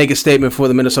make a statement for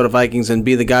the Minnesota Vikings and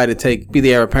be the guy to be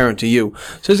the heir apparent to you.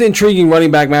 So it's an intriguing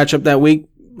running back matchup that week.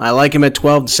 I like him at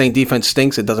 12. The Saints defense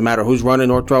stinks. It doesn't matter who's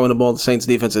running or throwing the ball. The Saints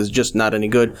defense is just not any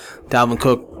good. Dalvin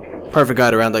Cook, perfect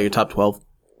guy to round out your top 12.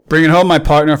 Bring it home, my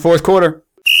partner. 4th quarter.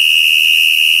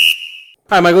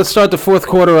 All right, Mike, let's start the 4th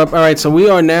quarter up. All right, so we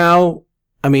are now,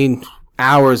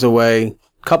 hours away,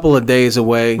 couple of days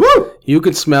away. Woo! You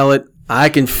can smell it. I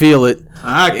can feel it.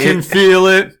 I can feel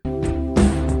it. I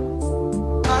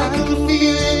can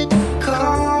feel it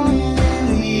coming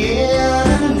in the air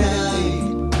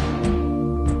tonight.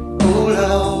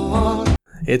 Oh, Lord.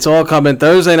 It's all coming.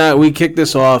 Thursday night, we kick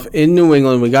this off in New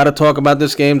England. We got to talk about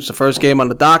this game. It's the first game on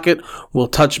the docket. We'll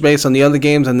touch base on the other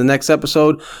games in the next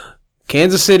episode.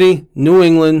 Kansas City, New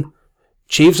England,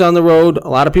 Chiefs on the road. A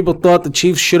lot of people thought the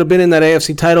Chiefs should have been in that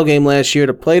AFC title game last year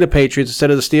to play the Patriots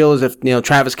instead of the Steelers if,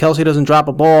 Travis Kelce doesn't drop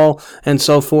a ball and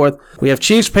so forth. We have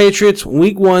Chiefs-Patriots.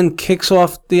 Week 1 kicks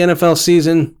off the NFL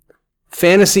season.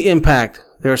 Fantasy impact.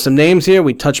 There are some names here.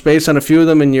 We touched base on a few of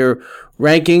them in your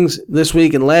rankings this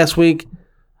week and last week.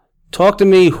 Talk to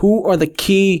me. Who are the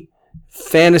key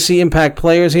fantasy impact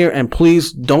players here? And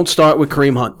please don't start with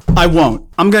Kareem Hunt. I won't.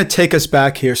 I'm going to take us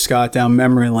back here, Scott, down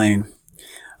memory lane.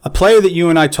 A player that you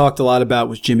and I talked a lot about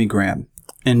was Jimmy Graham.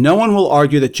 And no one will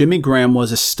argue that Jimmy Graham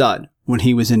was a stud when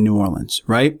he was in New Orleans,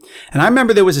 right? And I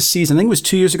remember there was a season, I think it was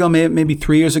 2 years ago, maybe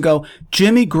 3 years ago.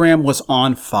 Jimmy Graham was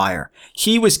on fire.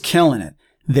 He was killing it.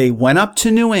 They went up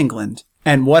to New England,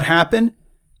 and what happened?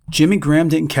 Jimmy Graham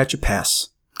didn't catch a pass.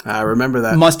 I remember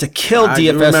that. Must have killed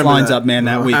DFS lines up, man,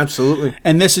 that week. Absolutely.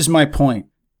 And this is my point.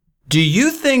 Do you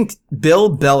think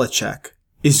Bill Belichick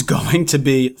is going to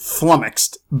be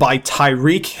flummoxed by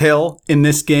Tyreek Hill in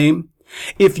this game?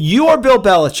 If you are Bill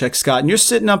Belichick, Scott, and you're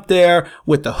sitting up there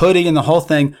with the hoodie and the whole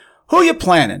thing, who are you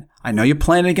planning? I know you're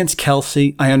planning against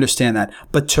Kelce. I understand that.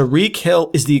 But Tyreek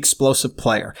Hill is the explosive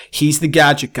player. He's the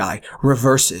gadget guy.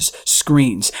 Reverses,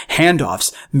 screens,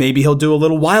 handoffs. Maybe he'll do a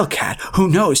little wildcat. Who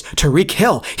knows? Tyreek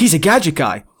Hill, he's a gadget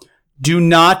guy. Do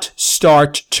not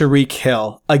start Tyreek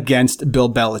Hill against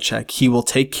Bill Belichick. He will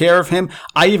take care of him.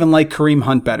 I even like Kareem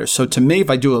Hunt better. So to me, if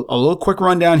I do a little quick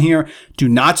rundown here, do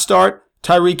not start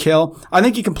Tyreek Hill. I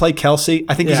think you can play Kelce.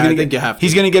 I think he's going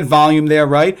to get volume there,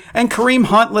 right? And Kareem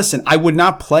Hunt, listen, I would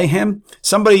not play him.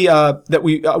 Somebody that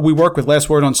we work with, Last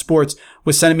Word on Sports,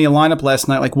 was sending me a lineup last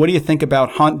night. Like, what do you think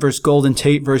about Hunt versus Golden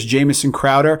Tate versus Jamison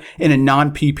Crowder in a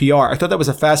non-PPR? I thought that was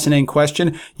a fascinating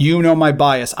question. You know my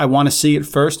bias. I want to see it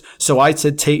first. So I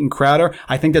said Tate and Crowder.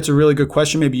 I think that's a really good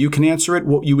question. Maybe you can answer it,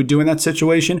 what you would do in that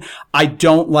situation. I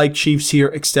don't like Chiefs here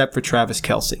except for Travis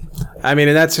Kelce. I mean,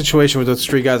 in that situation with those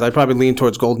three guys, I'd probably lean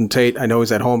towards Golden Tate. I know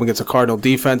he's at home against a Cardinal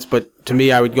defense, but to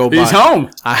me, I would go by... He's home!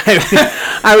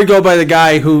 I would go by the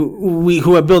guy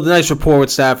who had built a nice rapport with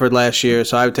Stafford last year,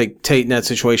 so I would take Tate in that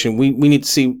situation. We need to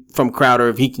see from Crowder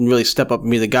if he can really step up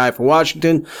and be the guy for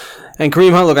Washington. And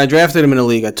Kareem Hunt, look, I drafted him in a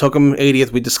league. I took him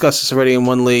 80th. We discussed this already in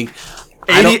one league.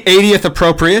 80th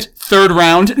appropriate, third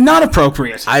round not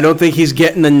appropriate. I don't think he's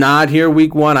getting the nod here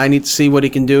week 1. I need to see what he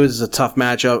can do. This is a tough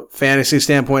matchup. Fantasy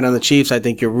standpoint on the Chiefs, I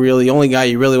think the only guy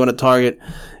you really want to target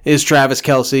is Travis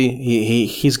Kelce.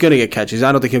 He's going to get catches.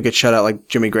 I don't think he'll get shut out like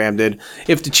Jimmy Graham did.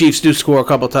 If the Chiefs do score a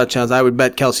couple touchdowns, I would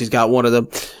bet Kelce's got one of them.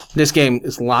 This game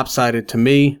is lopsided to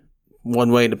me.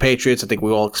 One way the Patriots. I think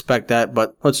we all expect that.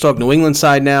 But let's talk New England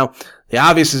side now. The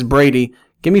obvious is Brady.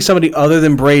 Give me somebody other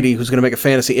than Brady who's going to make a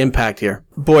fantasy impact here.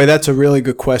 Boy, that's a really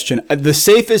good question. The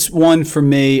safest one for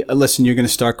me, listen, you're going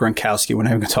to start Gronkowski. We're not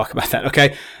even going to talk about that,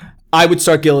 okay? I would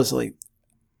start Gillislee.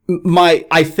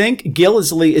 I think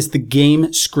Gillislee is the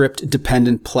game script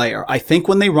dependent player. I think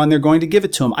when they run, they're going to give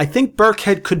it to him. I think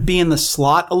Burkhead could be in the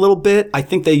slot a little bit. I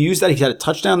think they used that. He had a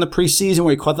touchdown in the preseason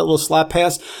where he caught that little slot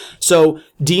pass. So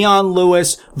Dion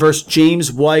Lewis versus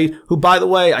James White, who, by the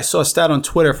way, I saw a stat on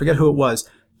Twitter. I forget who it was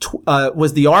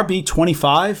the RB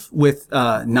 25 with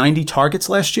 90 targets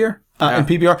last year in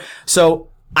PPR. So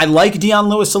I like Dion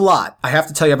Lewis a lot. I have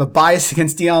to tell you, I have a bias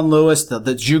against Dion Lewis,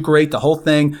 the juke rate, the whole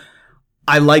thing.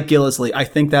 I like Gillislee. I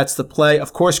think that's the play.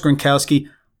 Of course, Gronkowski,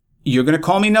 you're going to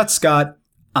call me nuts, Scott.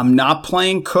 I'm not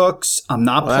playing Cooks. I'm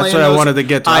not playing That's what I wanted to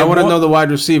get to. I want to know the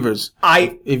wide receivers.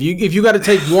 If you got to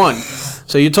take one.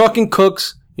 So you're talking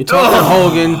Cooks, you're talking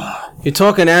Hogan, you're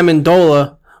talking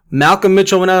Amendola. Malcolm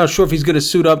Mitchell, we're not sure if he's going to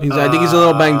suit up. I think he's a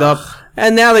little banged up.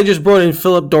 And now they just brought in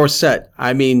Philip Dorsett.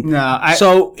 I mean,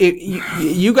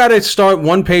 you got to start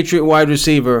one Patriot wide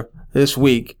receiver this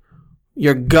week.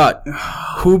 Your gut.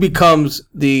 Who becomes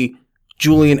the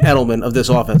Julian Edelman of this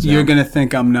offense now? You're going to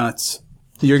think I'm nuts.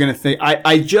 You're going to think.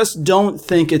 I just don't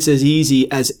think it's as easy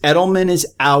as Edelman is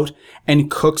out and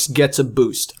Cooks gets a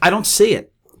boost. I don't see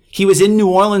it. He was in New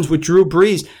Orleans with Drew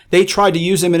Brees. They tried to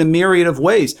use him in a myriad of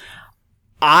ways.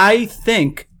 I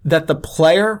think that the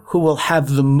player who will have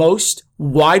the most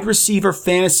wide receiver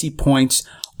fantasy points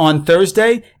on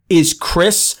Thursday is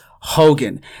Chris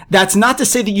Hogan. That's not to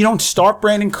say that you don't start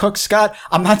Brandon Cooks, Scott.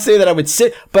 I'm not saying that I would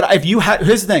sit, but if you had,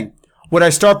 here's the thing. Would I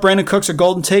start Brandon Cooks or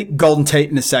Golden Tate? Golden Tate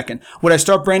in a second. Would I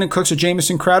start Brandon Cooks or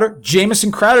Jamison Crowder?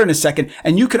 Jamison Crowder in a second.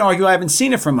 And you can argue I haven't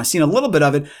seen it from him. I've seen a little bit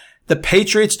of it. The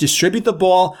Patriots distribute the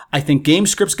ball. I think game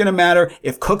script's going to matter.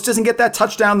 If Cooks doesn't get that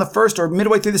touchdown in the first or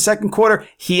midway through the second quarter,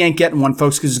 he ain't getting one,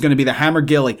 folks, because it's going to be the hammer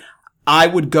Gilly. I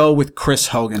would go with Chris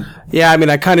Hogan. Yeah, I mean,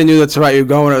 I kind of knew that's the route you were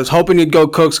going. I was hoping you'd go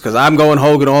Cooks because I'm going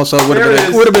Hogan also. Would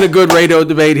have been a good radio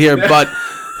debate here. But,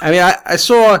 I mean, I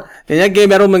saw in that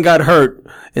game Edelman got hurt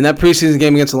in that preseason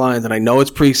game against the Lions. And I know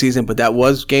it's preseason, but that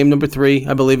was game number 3,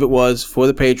 I believe it was, for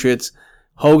the Patriots.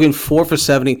 Hogan, 4 for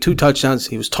 70, 2 touchdowns.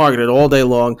 He was targeted all day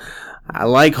long. I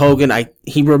like Hogan.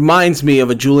 He reminds me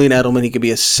of a Julian Edelman. He could be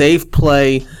a safe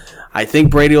play. I think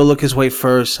Brady will look his way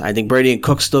first. I think Brady and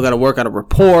Cook still got to work on a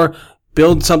rapport,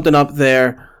 build something up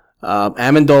there.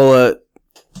 Amendola,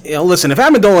 listen, if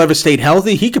Amendola ever stayed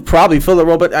healthy, he could probably fill the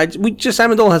role, but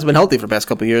Amendola hasn't been healthy for the past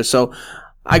couple of years, so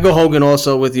I go Hogan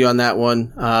also with you on that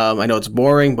one. I know it's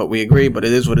boring, but we agree, but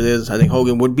it is what it is. I think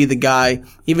Hogan would be the guy,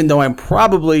 even though I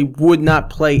probably would not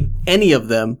play any of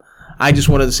them. I just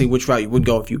wanted to see which route you would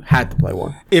go if you had to play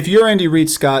one. If you're Andy Reid,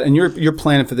 Scott, and you're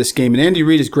planning for this game, and Andy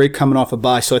Reid is great coming off a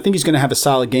bye, so I think he's going to have a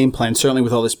solid game plan, certainly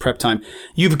with all this prep time.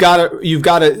 You've got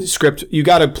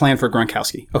to plan for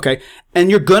Gronkowski, okay? And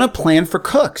you're going to plan for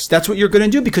Cooks. That's what you're going to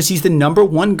do because he's the number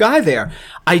one guy there.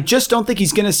 I just don't think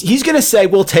he's going to say,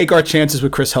 we'll take our chances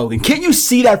with Chris Hogan. Can't you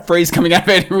see that phrase coming out of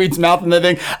Andy Reid's mouth and the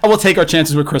thing? Oh, we'll take our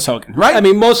chances with Chris Hogan, right? I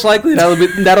mean, most likely that'll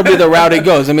be the route it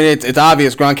goes. I mean, it's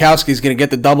obvious Gronkowski's going to get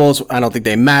the doubles. I don't think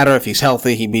they matter. If he's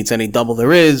healthy, he beats any double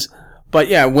there is. But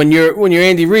yeah, when you're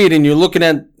Andy Reid and you're looking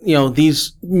at,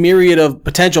 these myriad of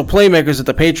potential playmakers that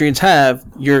the Patriots have,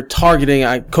 you're targeting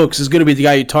Cooks is going to be the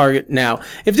guy you target now.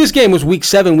 If this game was week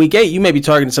 7, week 8, you may be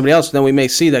targeting somebody else. Then we may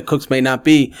see that Cooks may not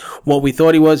be what we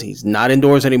thought he was. He's not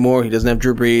indoors anymore. He doesn't have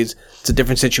Drew Brees. It's a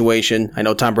different situation. I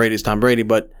know Tom Brady's Tom Brady,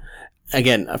 but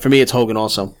again, for me, it's Hogan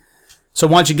also. So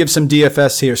why don't you give some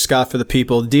DFS here, Scott, for the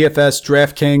people. DFS,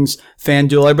 DraftKings,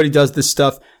 FanDuel, everybody does this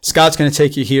stuff. Scott's going to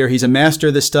take you here. He's a master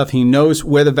of this stuff. He knows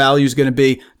where the value is going to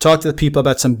be. Talk to the people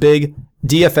about some big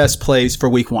DFS plays for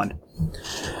week 1. All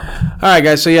right,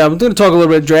 guys. So, yeah, I'm going to talk a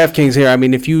little bit of DraftKings here. I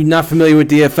mean, if you're not familiar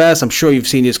with DFS, I'm sure you've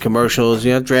seen these commercials.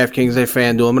 You have DraftKings, their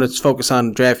FanDuel. I'm going to focus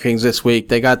on DraftKings this week.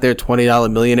 They got their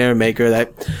 $20 Millionaire Maker.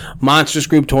 That Monsters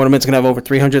Group tournament's going to have over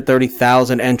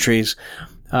 330,000 entries.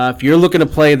 If you're looking to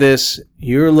play this,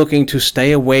 you're looking to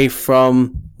stay away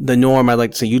from the norm, I'd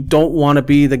like to say. You don't want to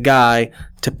be the guy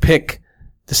to pick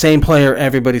the same player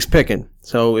everybody's picking.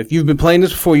 So if you've been playing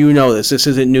this before, you know this. This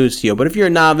isn't news to you. But if you're a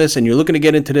novice and you're looking to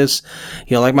get into this,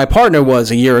 like my partner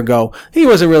was a year ago, he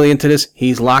wasn't really into this.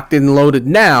 He's locked in and loaded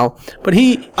now. But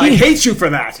I hate you for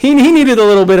that. He needed a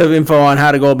little bit of info on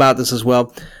how to go about this as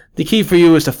well. The key for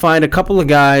you is to find a couple of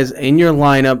guys in your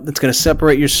lineup that's going to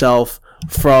separate yourself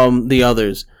from the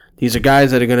others. These are guys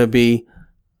that are going to be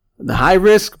The high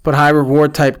risk but high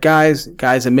reward type guys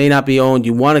that may not be owned,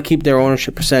 you want to keep their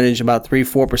ownership percentage about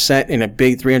 3-4% in a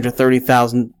big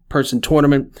 330,000 person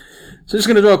tournament. So just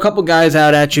going to throw a couple guys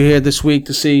out at you here this week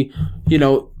to see,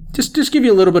 just give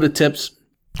you a little bit of tips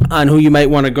on who you might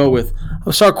want to go with.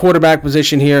 I'll start quarterback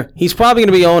position here. He's probably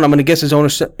going to be owned. I'm going to guess his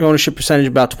ownership percentage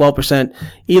about 12%.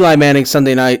 Eli Manning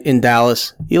Sunday night in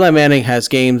Dallas. Eli Manning has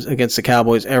games against the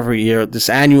Cowboys every year. This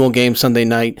annual game Sunday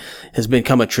night has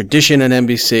become a tradition in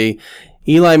NBC.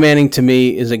 Eli Manning, to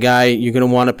me, is a guy you're going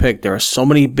to want to pick. There are so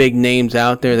many big names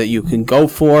out there that you can go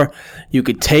for. You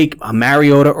could take a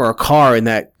Mariota or a Carr in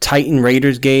that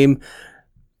Titan-Raiders game.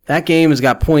 That game has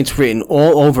got points written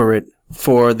all over it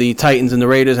for the Titans and the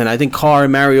Raiders, and I think Carr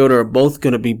and Mariota are both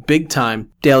going to be big-time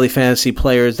daily fantasy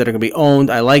players that are going to be owned.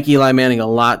 I like Eli Manning a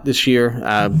lot this year,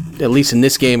 at least in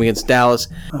this game against Dallas.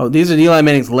 These are Eli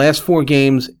Manning's last 4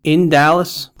 games in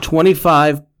Dallas,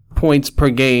 25 points per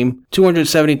game,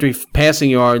 273 passing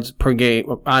yards per game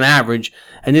on average,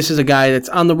 and this is a guy that's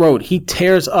on the road. He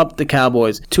tears up the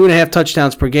Cowboys. 2.5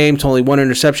 touchdowns per game to only 1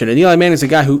 interception. And Eli Manning is a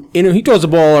guy who, he throws the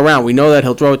ball all around. We know that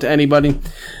he'll throw it to anybody.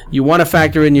 You want to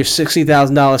factor in your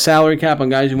 $60,000 salary cap on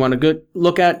guys you want to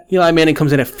look at. Eli Manning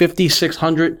comes in at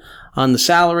 $5,600 on the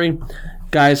salary.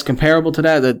 Guys comparable to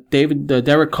that, the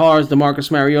Derek Carr's, the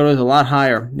Marcus Mariota is a lot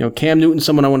higher. Cam Newton's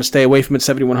someone I want to stay away from at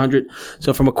 7,100.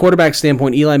 So from a quarterback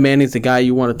standpoint, Eli Manning's the guy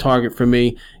you want to target for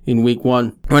me in week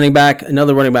 1.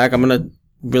 Another running back, I'm going to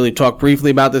really talk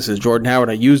briefly about this is Jordan Howard.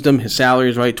 I used him. His salary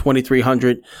is right,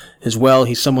 $2,300 as well.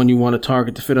 He's someone you want to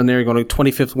target to fit on there. You're going to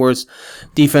 25th worst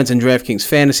defense in DraftKings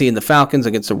Fantasy in the Falcons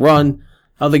against the run.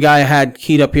 Other guy I had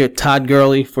keyed up here, Todd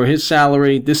Gurley, for his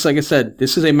salary. This, like I said,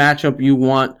 this is a matchup you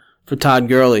want for Todd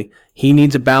Gurley. He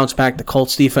needs a bounce back. The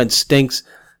Colts defense stinks.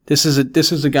 This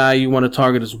is a guy you want to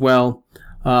target as well.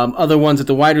 Other ones at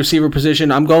the wide receiver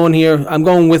position. I'm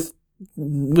going with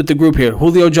the group here.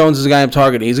 Julio Jones is the guy I'm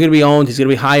targeting. He's going to be owned. He's going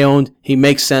to be high owned. He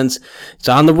makes sense. It's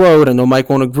on the road. I know Mike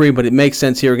won't agree, but it makes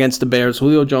sense here against the Bears.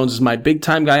 Julio Jones is my big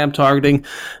time guy I'm targeting.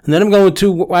 And then I'm going with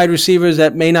 2 wide receivers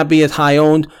that may not be as high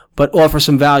owned, but offer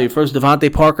some value. First,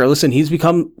 Devontae Parker. Listen, he's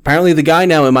become apparently the guy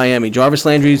now in Miami. Jarvis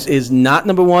Landry is not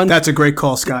number 1. That's a great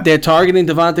call, Scott. They're targeting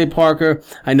Devontae Parker.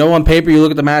 I know on paper you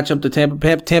look at the matchup,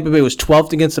 Tampa Bay was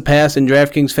 12th against the pass in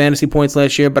DraftKings fantasy points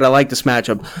last year, but I like this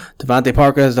matchup. Devontae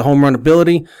Parker has the home run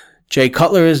ability. Jay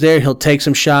Cutler is there. He'll take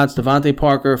some shots. Devontae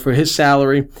Parker, for his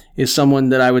salary, is someone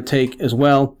that I would take as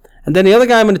well. And then the other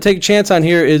guy I'm going to take a chance on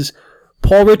here is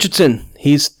Paul Richardson.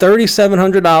 He's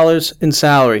 $3,700 in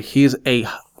salary. He's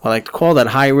I like to call that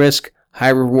high-risk,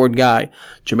 high-reward guy.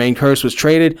 Jermaine Kearse was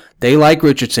traded. They like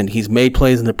Richardson. He's made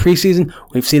plays in the preseason.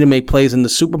 We've seen him make plays in the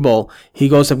Super Bowl. He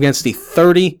goes up against the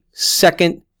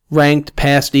 32nd ranked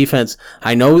pass defense.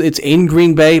 I know it's in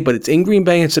Green Bay, but it's in Green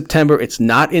Bay in September. It's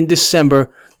not in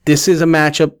December. This is a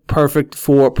matchup perfect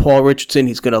for Paul Richardson.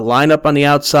 He's going to line up on the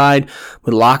outside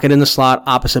with Lockett in the slot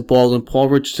opposite Baldwin. Paul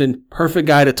Richardson, perfect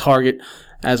guy to target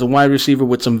as a wide receiver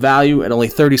with some value at only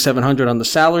 $3,700 on the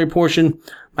salary portion.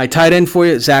 My tight end for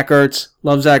you, Zach Ertz.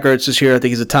 Love Zach Ertz this year. I think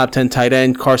he's a top 10 tight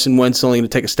end. Carson Wentz is only going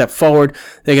to take a step forward.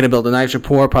 They're going to build a nice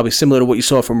rapport, probably similar to what you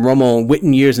saw from Romo and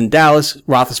Witten years in Dallas,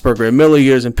 Roethlisberger and Miller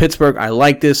years in Pittsburgh. I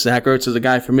like this. Zach Ertz is a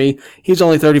guy for me. He's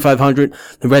only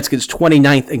 $3,500. The Redskins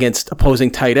 29th against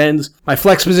opposing tight ends. My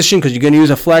flex position, because you're going to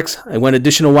use a flex, I went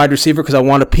additional wide receiver because I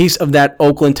want a piece of that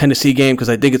Oakland-Tennessee game because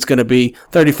I think it's going to be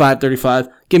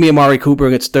 35-35. Give me Amari Cooper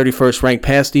against 31st ranked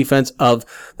pass defense of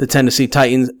the Tennessee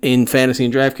Titans in fantasy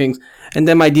and DraftKings. And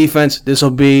then my defense, this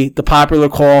will be the popular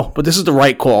call, but this is the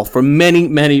right call for many,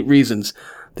 many reasons.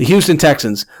 The Houston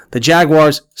Texans, the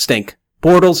Jaguars stink.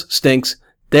 Bortles stinks.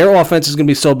 Their offense is going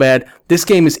to be so bad. This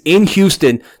game is in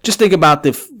Houston. Just think about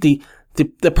the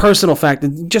personal fact,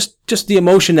 just the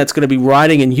emotion that's going to be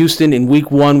riding in Houston in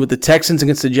week 1 with the Texans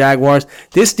against the Jaguars.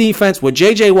 This defense, what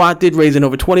J.J. Watt did, raising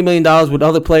over $20 million with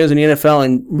other players in the NFL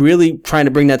and really trying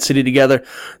to bring that city together.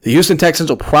 The Houston Texans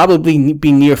will probably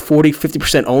be near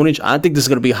 40-50% ownage. I think this is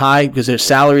going to be high because their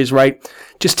salary is right.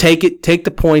 Just take it. Take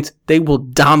the points. They will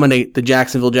dominate the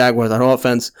Jacksonville Jaguars on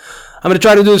offense. I'm going to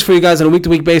try to do this for you guys on a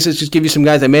week-to-week basis. Just give you some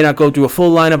guys. I may not go through a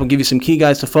full lineup and give you some key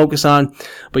guys to focus on.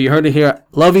 But you heard it here.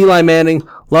 Love Eli Manning.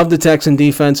 Love the Texan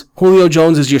defense. Julio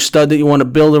Jones is your stud that you want to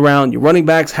build around. Your running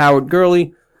backs, Howard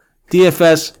Gurley.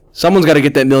 DFS, Someone's got to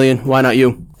get that million. Why not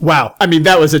you? Wow. I mean,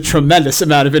 that was a tremendous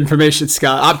amount of information,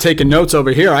 Scott. I'm taking notes over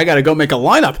here. I got to go make a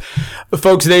lineup. But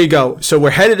folks, there you go. So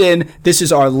we're headed in. This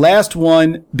is our last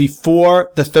one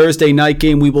before the Thursday night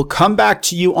game. We will come back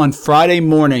to you on Friday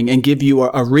morning and give you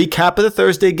a recap of the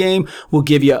Thursday game. We'll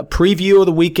give you a preview of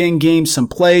the weekend game, some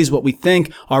plays, what we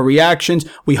think, our reactions.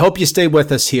 We hope you stay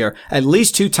with us here at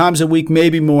least 2 times a week,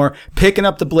 maybe more, picking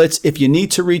up the blitz. If you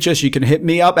need to reach us, you can hit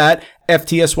me up at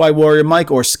FTSY Warrior Mike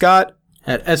or Scott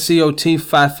at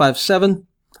SCOT557.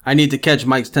 I need to catch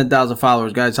Mike's 10,000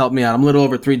 followers. Guys, help me out. I'm a little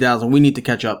over 3,000. We need to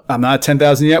catch up. I'm not at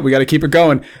 10,000 yet. We got to keep it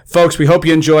going. Folks, we hope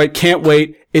you enjoy. Can't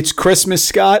wait. It's Christmas,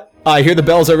 Scott. I hear the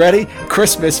bells already.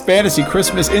 Christmas, fantasy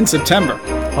Christmas in September.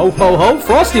 Ho, ho, ho.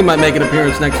 Frosty might make an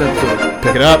appearance next episode.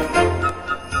 Pick it up.